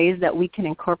the ways that we can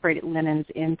incorporate linens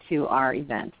into our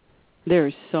event. There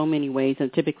are so many ways,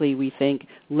 and typically we think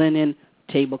linen,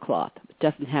 tablecloth. It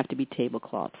doesn't have to be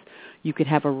tablecloths. You could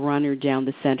have a runner down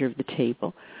the center of the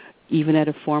table. Even at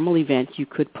a formal event, you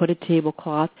could put a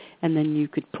tablecloth, and then you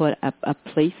could put a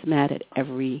placemat at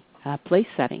every place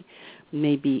setting.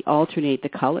 Maybe alternate the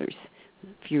colors.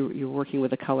 If you're working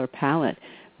with a color palette,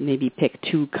 maybe pick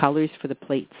 2 colors for the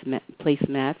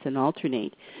placemats and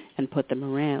alternate and put them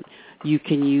around. You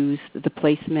can use the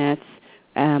placemats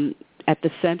at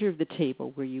the center of the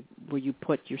table where you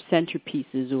put your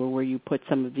centerpieces or where you put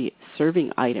some of the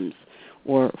serving items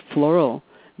or floral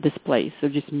displays. So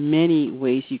just many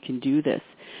ways you can do this.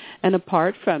 And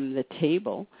apart from the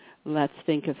table, let's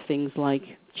think of things like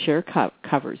chair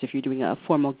covers. If you're doing a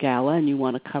formal gala and you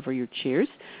want to cover your chairs,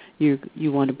 you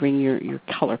want to bring your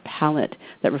color palette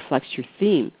that reflects your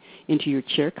theme into your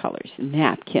chair colors,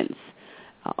 napkins.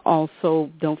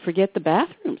 Also, don't forget the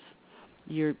bathrooms.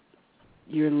 Your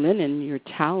linen, your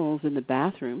towels in the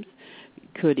bathrooms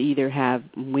could either have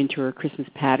winter or Christmas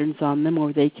patterns on them,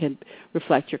 or they can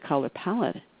reflect your color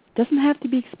palette. It doesn't have to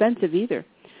be expensive either.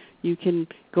 You can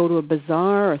go to a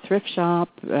bazaar or thrift shop.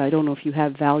 I don't know if you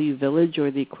have Value Village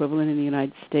or the equivalent in the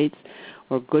United States,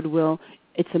 or Goodwill.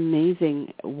 It's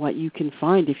amazing what you can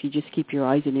find if you just keep your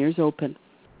eyes and ears open.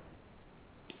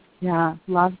 Yeah,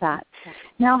 love that.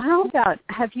 Now, how about,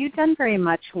 have you done very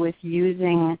much with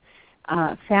using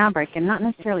fabric, and not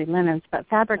necessarily linens, but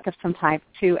fabric of some type,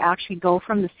 to actually go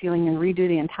from the ceiling and redo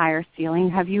the entire ceiling?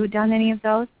 Have you done any of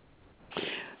those?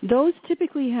 Those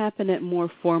typically happen at more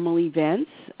formal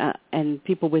events, and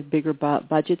people with bigger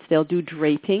budgets, they'll do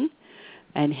draping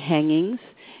and hangings,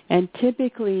 and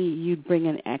typically you'd bring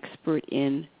an expert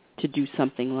in to do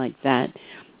something like that.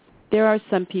 There are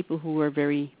some people who are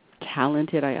very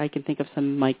talented. I can think of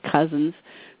some of my cousins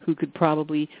who could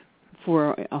probably,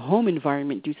 for a home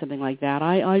environment, do something like that.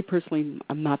 I personally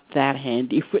am not that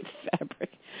handy with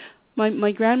fabric.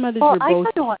 My grandmothers were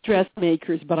both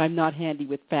dressmakers, but I'm not handy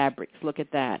with fabrics. Look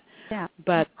at that. Yeah.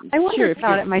 But I wondered sure,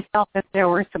 about it myself, if there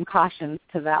were some cautions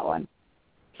to that one.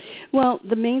 Well,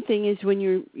 the main thing is when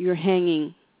you're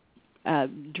hanging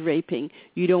draping,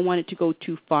 you don't want it to go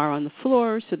too far on the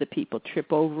floor so that people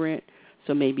trip over it.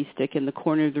 So maybe stick in the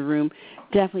corner of the room.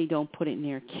 Definitely don't put it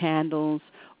near candles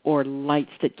or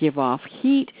lights that give off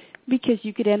heat, because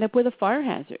you could end up with a fire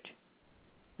hazard.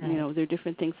 Right. You know, there are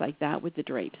different things like that with the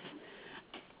drapes.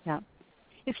 Yeah.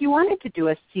 If you wanted to do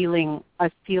a ceiling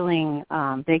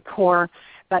decor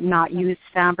but not use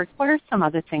fabric, what are some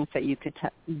other things that you could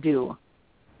do?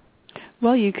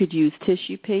 Well, you could use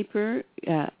tissue paper.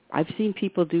 I've seen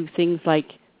people do things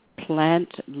like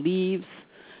plant leaves,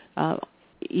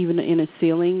 even in a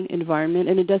ceiling environment.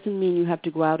 And it doesn't mean you have to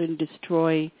go out and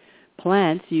destroy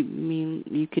plants.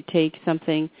 You could take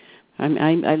something.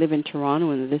 I live in Toronto,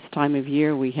 and this time of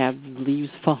year we have leaves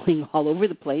falling all over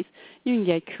the place. You can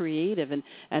get creative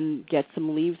and get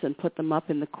some leaves and put them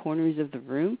up in the corners of the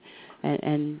room,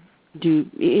 and do.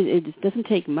 It doesn't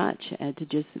take much to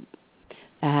just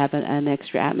have an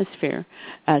extra atmosphere.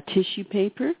 Tissue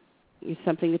paper is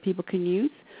something that people can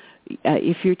use.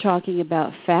 If you're talking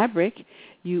about fabric,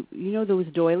 you know those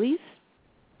doilies,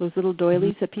 those little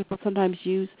doilies that people sometimes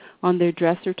use on their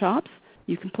dresser tops.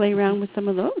 You can play around with some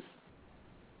of those.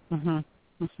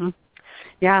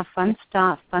 Yeah, fun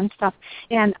stuff.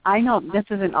 And I know this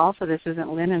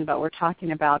isn't linen, but we're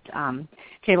talking about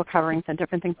table coverings and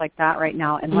different things like that right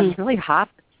now. And what's really hot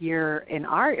here in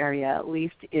our area, at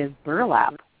least, is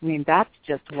burlap. I mean, that's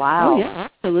just wow. Oh, yeah,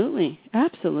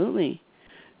 absolutely.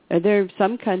 There are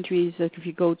some countries, like if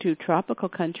you go to tropical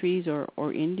countries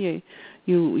or India,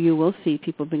 you will see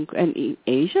people and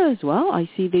Asia as well. I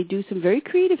see they do some very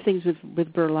creative things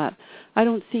with burlap. I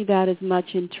don't see that as much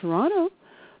in Toronto,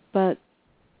 but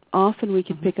often we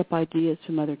can pick up ideas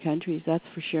from other countries, that's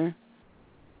for sure.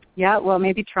 Yeah, well,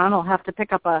 maybe Toronto will have to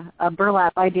pick up a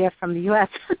burlap idea from the U.S.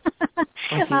 I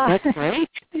think that's great.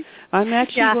 I'm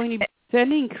actually going to be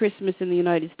spending Christmas in the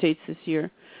United States this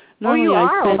year. Normally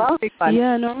that'll be fun.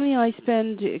 Yeah, normally I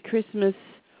spend Christmas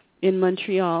in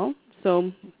Montreal.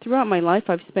 So throughout my life,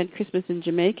 I've spent Christmas in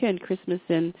Jamaica and Christmas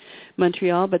in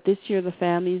Montreal. But this year, the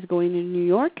family is going to New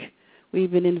York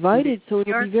We've been invited, so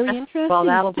it'll be very interesting. Well,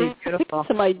 that'll be beautiful.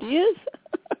 Some ideas.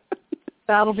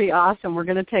 That'll be awesome. We're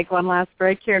going to take one last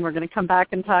break here, and we're going to come back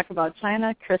and talk about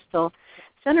china, crystal,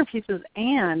 centerpieces,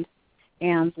 and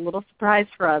Anne's little surprise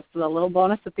for us, the little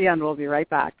bonus at the end. We'll be right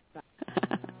back.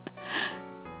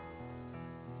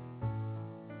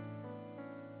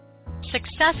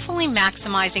 Successfully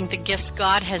maximizing the gifts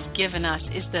God has given us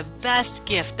is the best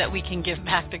gift that we can give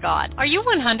back to God. Are you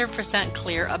 100%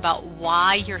 clear about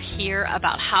why you're here,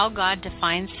 about how God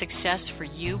defines success for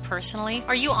you personally?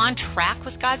 Are you on track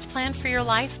with God's plan for your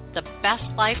life? The best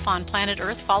life on planet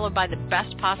Earth followed by the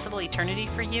best possible eternity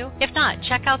for you? If not,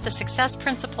 check out the Success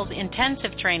Principles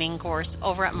Intensive Training course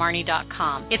over at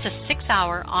Marnie.com. It's a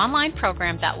 6-hour online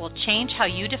program that will change how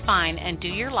you define and do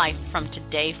your life from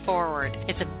today forward.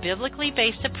 It's a biblically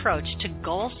based approach to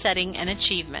goal setting and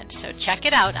achievement. So check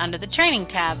it out under the training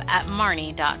tab at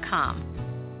Marnie.com.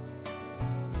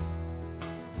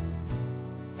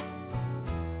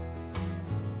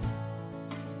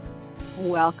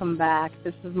 Welcome back.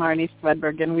 This is Marnie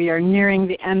Swedberg, and we are nearing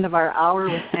the end of our hour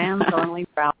with Anne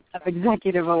Thornley-Brown of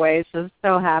Executive Oasis.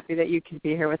 So happy that you could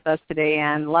be here with us today,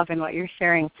 Anne. Loving what you're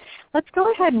sharing. Let's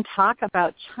go ahead and talk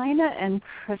about china and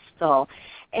crystal.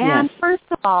 And yes. First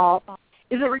of all,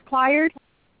 is it required?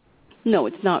 No,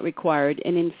 it's not required.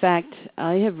 And in fact,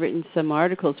 I have written some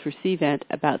articles for CVent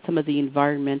about some of the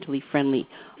environmentally friendly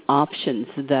options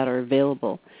that are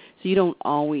available. So you don't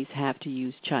always have to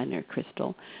use china or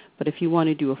crystal. But if you want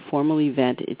to do a formal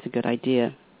event, it's a good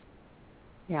idea.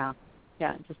 Yeah,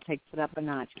 it just takes it up a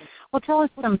notch. Well, tell us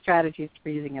some strategies for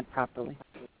using it properly.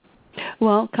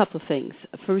 Well, a couple of things.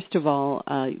 First of all,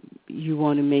 you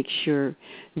want to make sure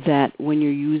that when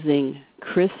you're using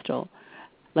crystal,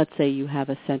 let's say you have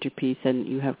a centerpiece and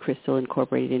you have crystal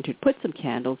incorporated into it, put some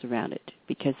candles around it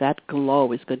because that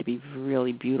glow is going to be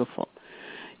really beautiful.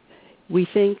 We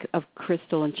think of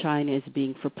crystal and china as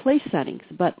being for place settings,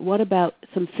 but what about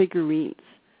some figurines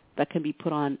that can be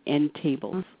put on end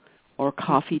tables or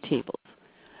coffee tables?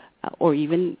 Or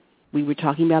even, we were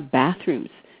talking about bathrooms.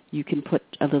 You can put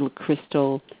a little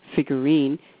crystal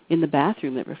figurine in the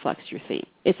bathroom that reflects your theme.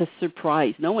 It's a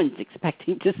surprise. No one's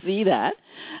expecting to see that.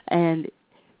 And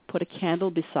put a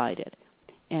candle beside it.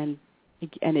 And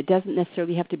it doesn't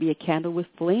necessarily have to be a candle with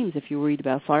flames if you're worried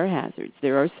about fire hazards.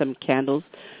 There are some candles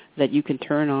that you can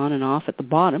turn on and off at the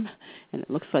bottom, and it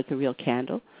looks like a real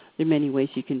candle. There are many ways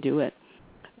you can do it.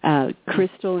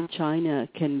 Crystal and china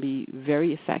can be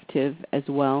very effective as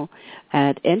well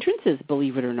at entrances,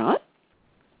 believe it or not.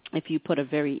 If you put a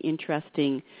very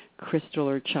interesting crystal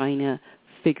or china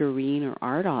figurine or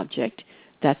art object,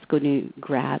 that's going to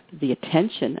grab the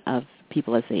attention of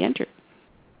people as they enter.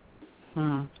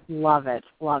 Love it.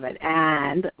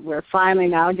 And we're finally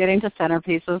now getting to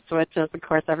centerpieces, which is, of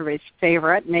course, everybody's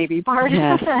favorite, maybe part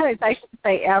of it. I should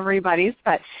say everybody's,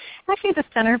 but actually the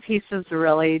centerpieces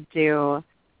really do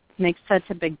make such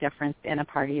a big difference in a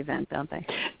party event, don't they?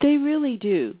 They really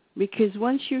do, because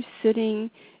once you're sitting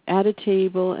at a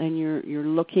table and you're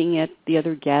looking at the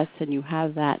other guests and you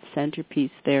have that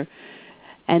centerpiece there,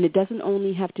 and it doesn't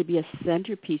only have to be a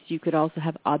centerpiece, you could also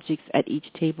have objects at each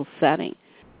table setting.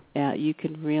 You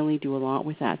can really do a lot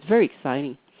with that. It's very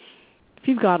exciting. If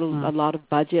you've got a lot of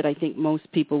budget, I think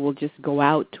most people will just go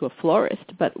out to a florist.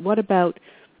 But what about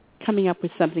coming up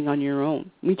with something on your own?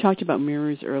 We talked about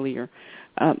mirrors earlier.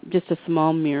 Just a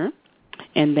small mirror,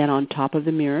 and then on top of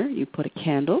the mirror you put a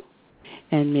candle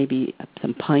and maybe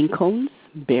some pine cones,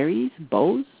 berries,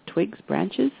 boughs, twigs,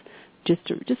 branches, just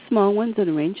small ones, and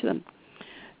arrange them.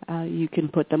 You can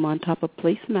put them on top of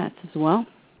placemats as well.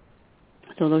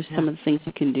 So those are some of the things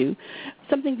you can do.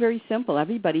 Something very simple.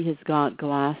 Everybody has got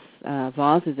glass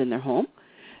vases in their home,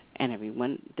 and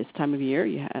everyone this time of year,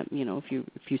 you have, if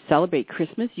you celebrate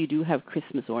Christmas, you do have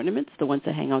Christmas ornaments, the ones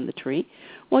that hang on the tree.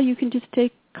 Well, you can just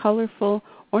take colorful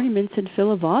ornaments and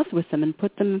fill a vase with them and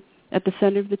put them at the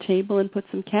center of the table and put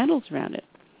some candles around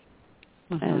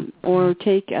it. Or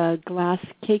take a glass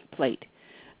cake plate,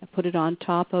 put it on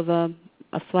top of a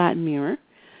flat mirror,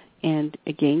 and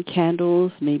again,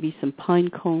 candles, maybe some pine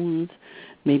cones,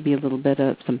 maybe a little bit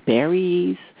of some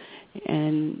berries,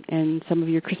 and some of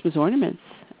your Christmas ornaments.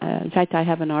 In fact, I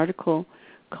have an article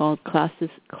called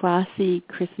Classy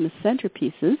Christmas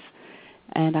Centerpieces,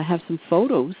 and I have some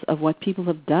photos of what people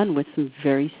have done with some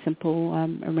very simple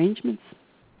arrangements.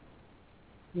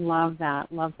 Love that.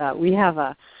 We have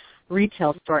a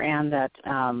retail store, and that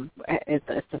it's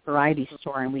a variety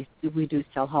store, and we do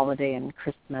sell holiday and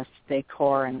Christmas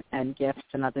decor and gifts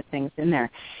and other things in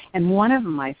there. And one of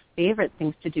my favorite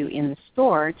things to do in the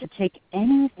store to take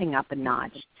anything up a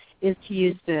notch is to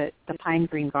use the pine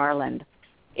green garland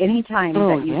Anytime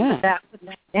that you do that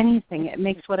with anything, it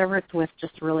makes whatever it's with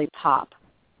just really pop.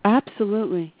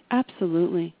 Absolutely,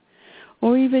 absolutely.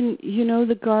 Or even,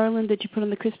 the garland that you put on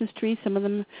the Christmas tree, some of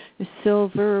them are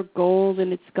silver or gold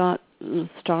and it's got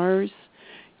stars.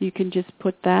 You can just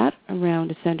put that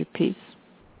around a centerpiece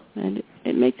and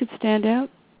it makes it stand out.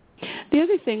 The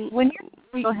other thing, we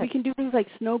can do things like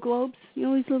snow globes.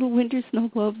 These little winter snow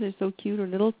globes, they're so cute, or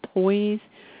little toys.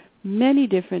 Many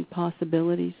different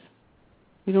possibilities.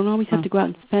 We don't always have to go out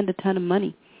and spend a ton of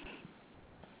money.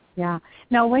 Yeah.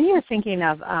 Now, when you're thinking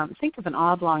of, think of an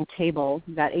oblong table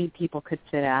that 8 people could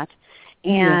sit at,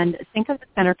 and think of the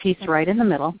centerpiece right in the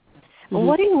middle. Well,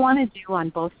 what do you want to do on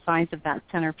both sides of that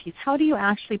centerpiece? How do you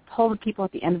actually pull the people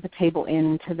at the end of the table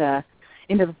into the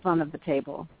front of the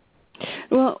table?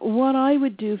 Well, what I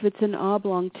would do if it's an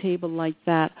oblong table like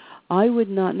that, I would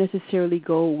not necessarily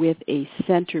go with a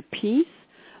centerpiece.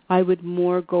 I would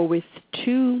more go with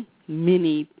 2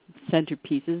 mini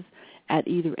centerpieces at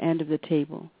either end of the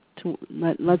table.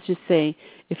 Let's just say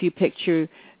if you picture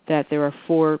that there are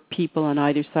 4 people on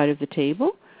either side of the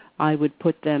table, I would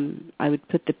put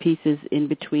the pieces in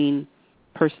between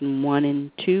person 1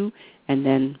 and 2 and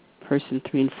then person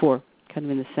 3 and 4, kind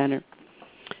of in the center,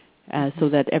 so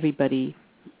that everybody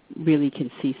really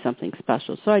can see something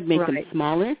special. So I'd make them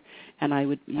smaller, and I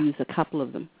would use a couple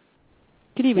of them.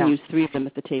 You could even use 3 of them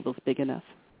if the table's big enough.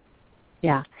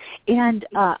 Yeah. And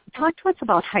talk to us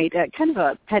about height. Kind of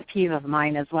a pet peeve of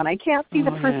mine is when I can't see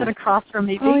the person across from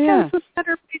me because the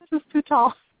centerpiece is too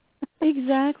tall.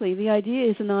 Exactly. The idea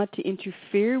is not to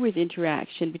interfere with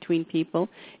interaction between people.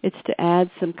 It's to add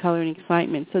some color and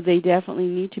excitement. So they definitely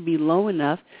need to be low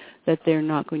enough that they're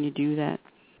not going to do that.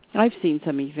 I've seen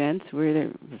some events where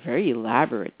they're very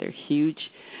elaborate. They're huge.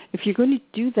 If you're going to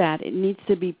do that, it needs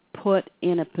to be put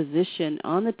in a position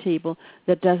on the table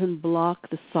that doesn't block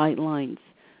the sight lines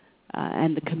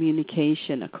and the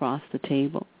communication across the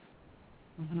table.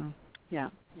 Mm-hmm. Yeah.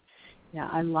 Yeah,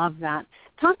 I love that.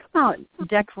 Talk about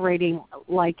decorating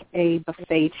like a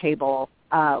buffet table.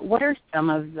 What are some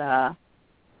of the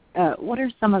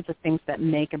things that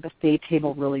make a buffet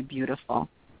table really beautiful?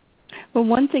 Well,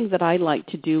 one thing that I like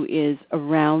to do is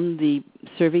around the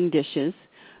serving dishes,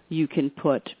 you can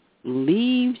put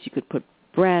leaves, you could put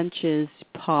branches,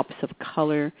 pops of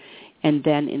color, and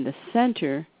then in the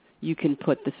center, you can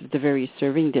put the various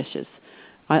serving dishes.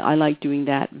 I like doing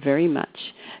that very much.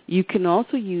 You can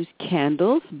also use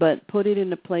candles, but put it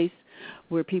in a place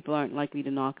where people aren't likely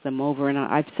to knock them over. And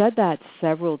I've said that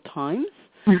several times.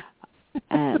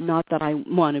 Not that I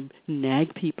want to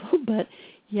nag people, but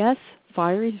yes,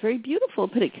 fire is very beautiful,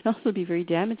 but it can also be very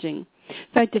damaging. In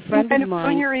fact, a friend of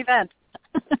mine... your event.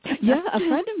 A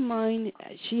friend of mine,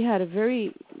 she had a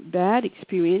very bad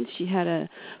experience. She had a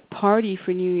party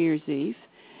for New Year's Eve,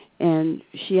 and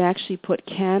she actually put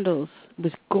candles. It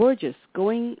was gorgeous.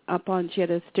 She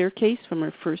had a staircase from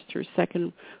her first to her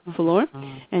second floor,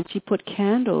 and she put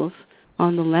candles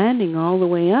on the landing all the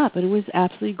way up, and it was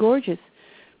absolutely gorgeous.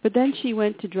 But then she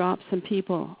went to drop some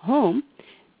people home,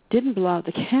 didn't blow out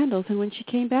the candles, and when she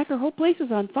came back, her whole place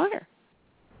was on fire.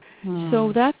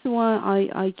 So that's why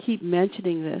I keep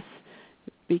mentioning this,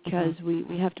 because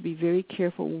we have to be very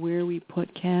careful where we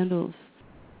put candles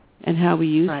and how we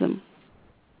use them.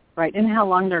 Right, and how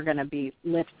long they're going to be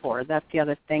lit for. That's the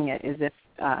other thing, is if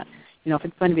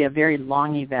it's going to be a very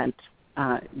long event,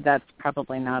 that's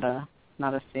probably not a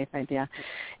safe idea.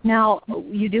 Now,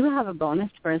 you do have a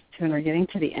bonus for us too, and we're getting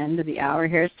to the end of the hour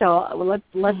here. So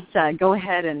let's go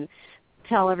ahead and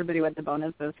tell everybody what the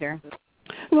bonus is here.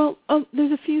 Well,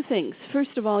 there's a few things.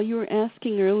 First of all, you were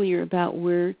asking earlier about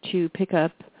where to pick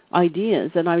up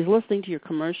ideas, and I was listening to your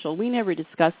commercial. We never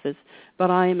discussed this,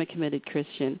 but I am a committed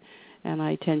Christian, and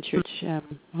I attend church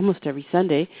almost every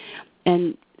Sunday.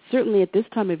 And certainly at this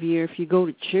time of year, if you go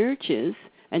to churches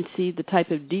and see the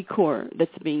type of decor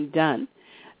that's being done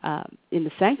in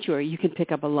the sanctuary, you can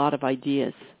pick up a lot of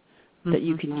ideas that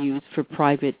you can use for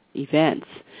private events.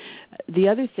 The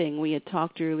other thing, we had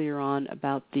talked earlier on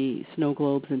about the snow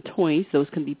globes and toys. Those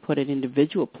can be put at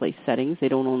individual place settings. They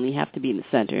don't only have to be in the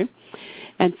center.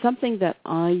 And something that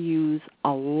I use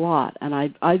a lot,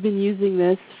 and I've been using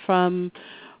this from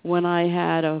when I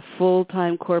had a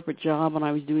full-time corporate job and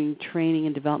I was doing training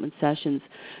and development sessions,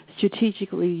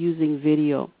 strategically using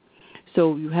video.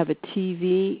 So you have a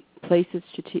TV, place it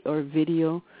or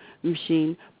video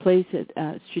machine, place it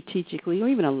strategically, or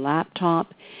even a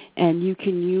laptop, and you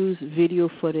can use video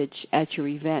footage at your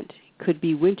event. It could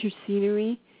be winter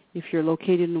scenery if you're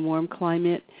located in a warm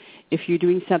climate. If you're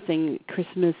doing something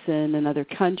Christmas in another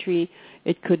country,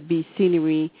 it could be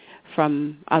scenery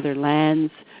from other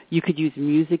lands. You could use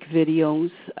music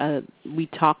videos. We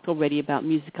talked already about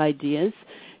music ideas.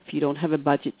 If you don't have a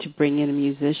budget to bring in a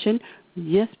musician,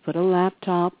 yes, put a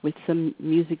laptop with some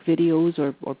music videos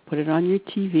or put it on your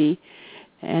TV,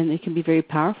 and it can be very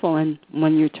powerful. And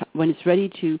when you're ready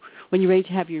to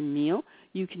have your meal,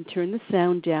 you can turn the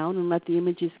sound down and let the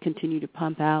images continue to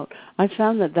pump out. I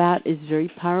found that is very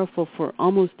powerful for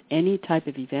almost any type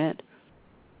of event.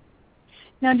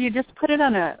 Now, do you just put it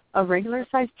on a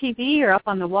regular-sized TV or up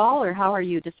on the wall, or how are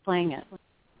you displaying it?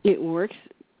 It works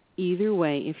either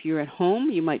way. If you're at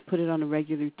home, you might put it on a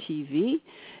regular TV.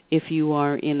 If you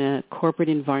are in a corporate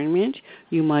environment,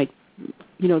 you might,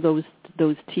 those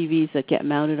TVs that get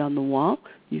mounted on the wall,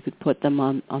 you could put them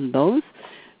on those.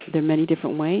 There are many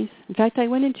different ways. In fact, I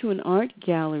went into an art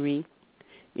gallery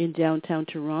in downtown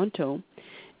Toronto,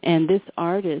 and this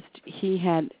artist, he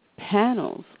had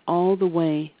panels all the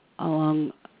way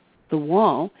along the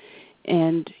wall,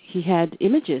 and he had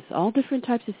images, all different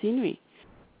types of scenery.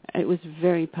 It was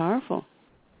very powerful.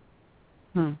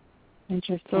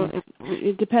 Interesting. So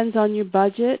it depends on your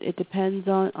budget. It depends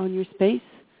on your space.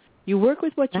 You work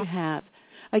with what you have.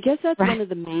 I guess that's one of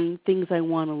the main things I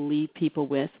want to leave people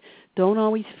with. Don't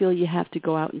always feel you have to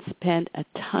go out and spend a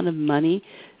ton of money.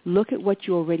 Look at what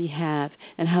you already have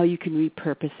and how you can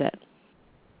repurpose it.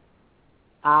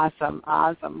 Awesome.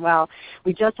 Well,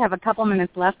 we just have a couple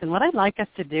minutes left, and what I'd like us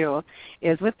to do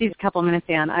is, with these couple minutes,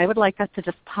 Anne, I would like us to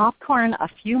just popcorn a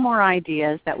few more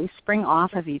ideas that we spring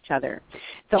off of each other.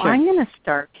 So Sure. I'm going to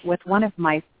start with one of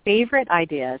my favorite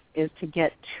ideas is to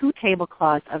get 2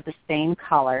 tablecloths of the same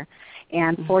color.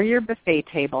 And for your buffet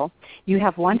table, you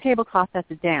have one tablecloth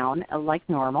that's down, like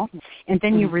normal, and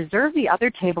then you reserve the other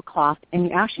tablecloth, and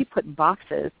you actually put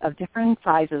boxes of different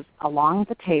sizes along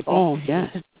the table. Oh,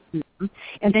 yes.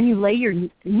 And then you lay your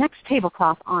next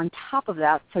tablecloth on top of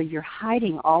that, so you're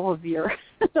hiding all of your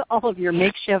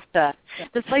makeshift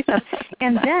display stuff.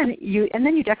 And then you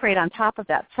decorate on top of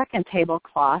that second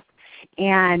tablecloth,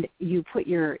 and you put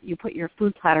your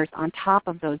food platters on top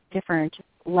of those different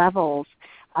levels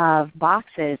of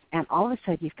boxes, and all of a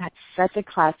sudden you've got such a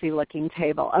classy looking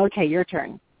table. Okay, your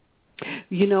turn.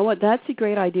 You know what? That's a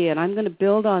great idea, and I'm going to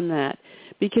build on that.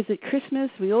 Because at Christmas,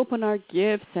 we open our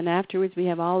gifts, and afterwards we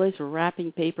have all this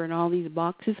wrapping paper and all these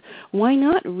boxes. Why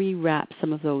not rewrap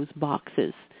some of those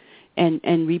boxes and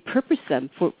repurpose them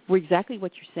for exactly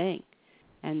what you're saying?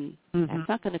 And that's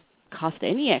not going to cost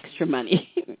any extra money,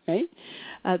 right?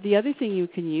 The other thing you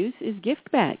can use is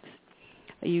gift bags.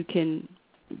 You can,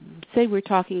 say we're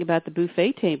talking about the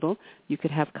buffet table, you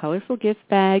could have colorful gift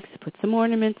bags, put some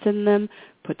ornaments in them,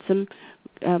 put some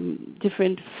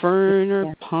different fern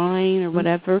or pine or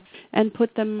whatever, and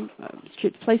put them,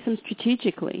 place them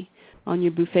strategically on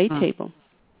your buffet table.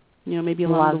 Maybe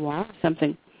along the wall or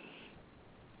something.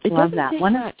 Love that.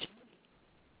 One of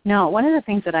the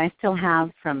things that I still have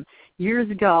from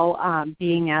years ago,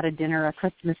 being at a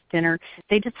Christmas dinner,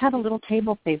 they just had a little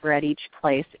table favor at each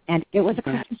place, and it was a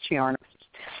Christmas tree ornament.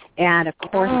 And, of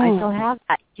course, I still have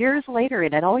that years later,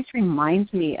 and it always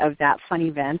reminds me of that fun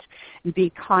event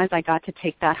because I got to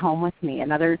take that home with me.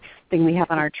 Another thing we have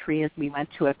on our tree is we went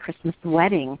to a Christmas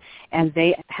wedding, and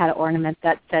they had an ornament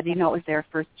that said, it was their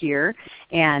first year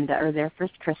or their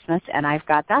first Christmas, and I've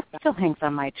got that still hangs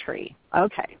on my tree.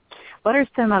 Okay. What are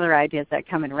some other ideas that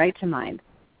come in right to mind?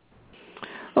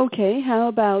 Okay, how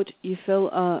about you fill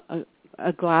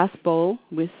a glass bowl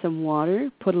with some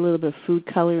water, put a little bit of food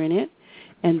color in it,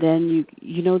 and then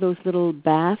those little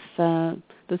bath, I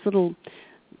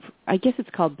guess it's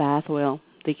called bath oil.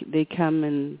 They come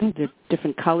in they're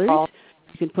different colors.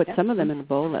 You can put some of them in a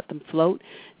bowl, let them float.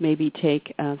 Maybe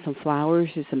take some flowers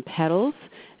or some petals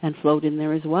and float in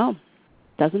there as well.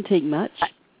 Doesn't take much.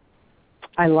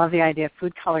 I love the idea of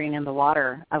food coloring in the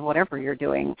water of whatever you're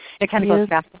doing. It kind of goes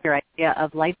back to your idea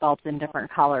of light bulbs in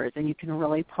different colors, and you can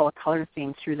really pull a color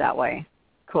theme through that way.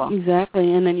 Cool.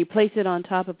 Exactly, and then you place it on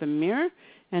top of a mirror,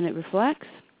 and it reflects.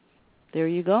 There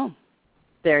you go.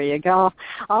 There you go.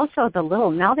 Also,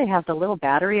 now they have the little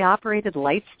battery-operated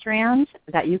light strands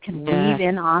that you can weave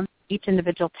in on each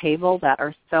individual table that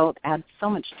add so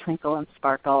much twinkle and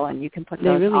sparkle, and you can put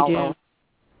those all over.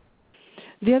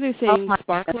 The other thing,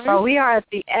 sparklers. So we are at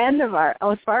the end of our,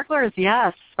 sparklers,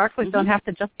 yes. Sparklers don't have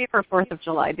to just be for 4th of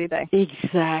July, do they?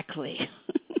 Exactly.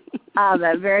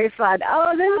 That's very fun.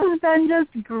 Oh, this has been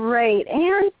just great.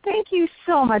 Anne, thank you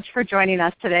so much for joining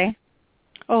us today.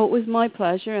 Oh, it was my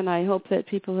pleasure, and I hope that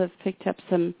people have picked up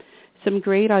some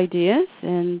great ideas,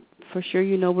 and for sure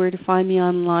you know where to find me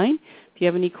online. If you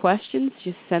have any questions,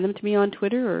 just send them to me on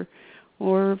Twitter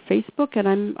or Facebook,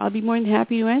 and I'll be more than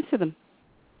happy to answer them.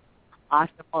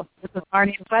 Awesome. Well, this is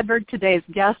Marnie Swedberg, today's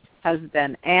guest. has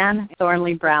been Anne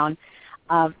Thornley-Brown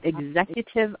of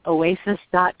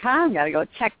ExecutiveOasis.com. Got to go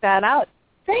check that out.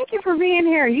 Thank you for being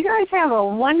here. You guys have a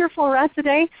wonderful rest of the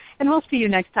day, and we'll see you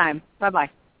next time. Bye-bye.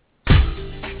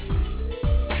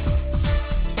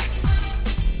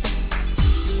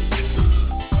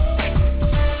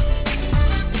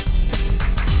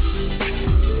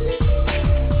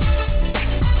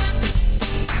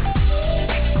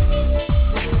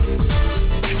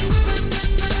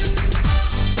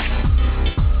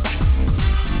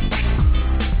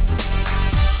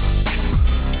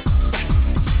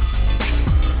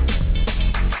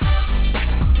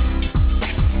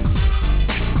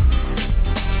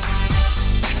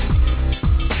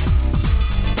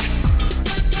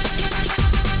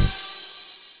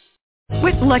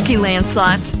 With Lucky Land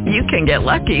Slots, you can get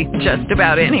lucky just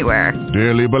about anywhere.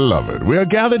 Dearly beloved, we are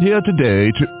gathered here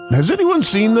today to... Has anyone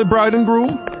seen the bride and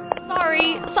groom?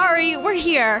 Sorry, we're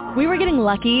here. We were getting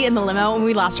lucky in the limo and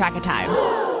we lost track of time.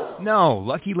 No,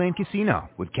 Lucky Land Casino,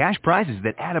 with cash prizes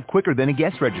that add up quicker than a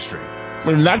guest registry.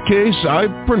 In that case, I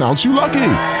pronounce you lucky.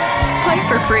 Play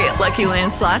for free at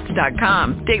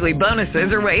LuckyLandSlots.com. Daily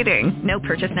bonuses are waiting. No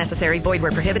purchase necessary. Void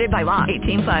where prohibited by law.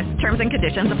 18+. Terms and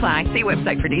conditions apply. See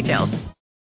website for details.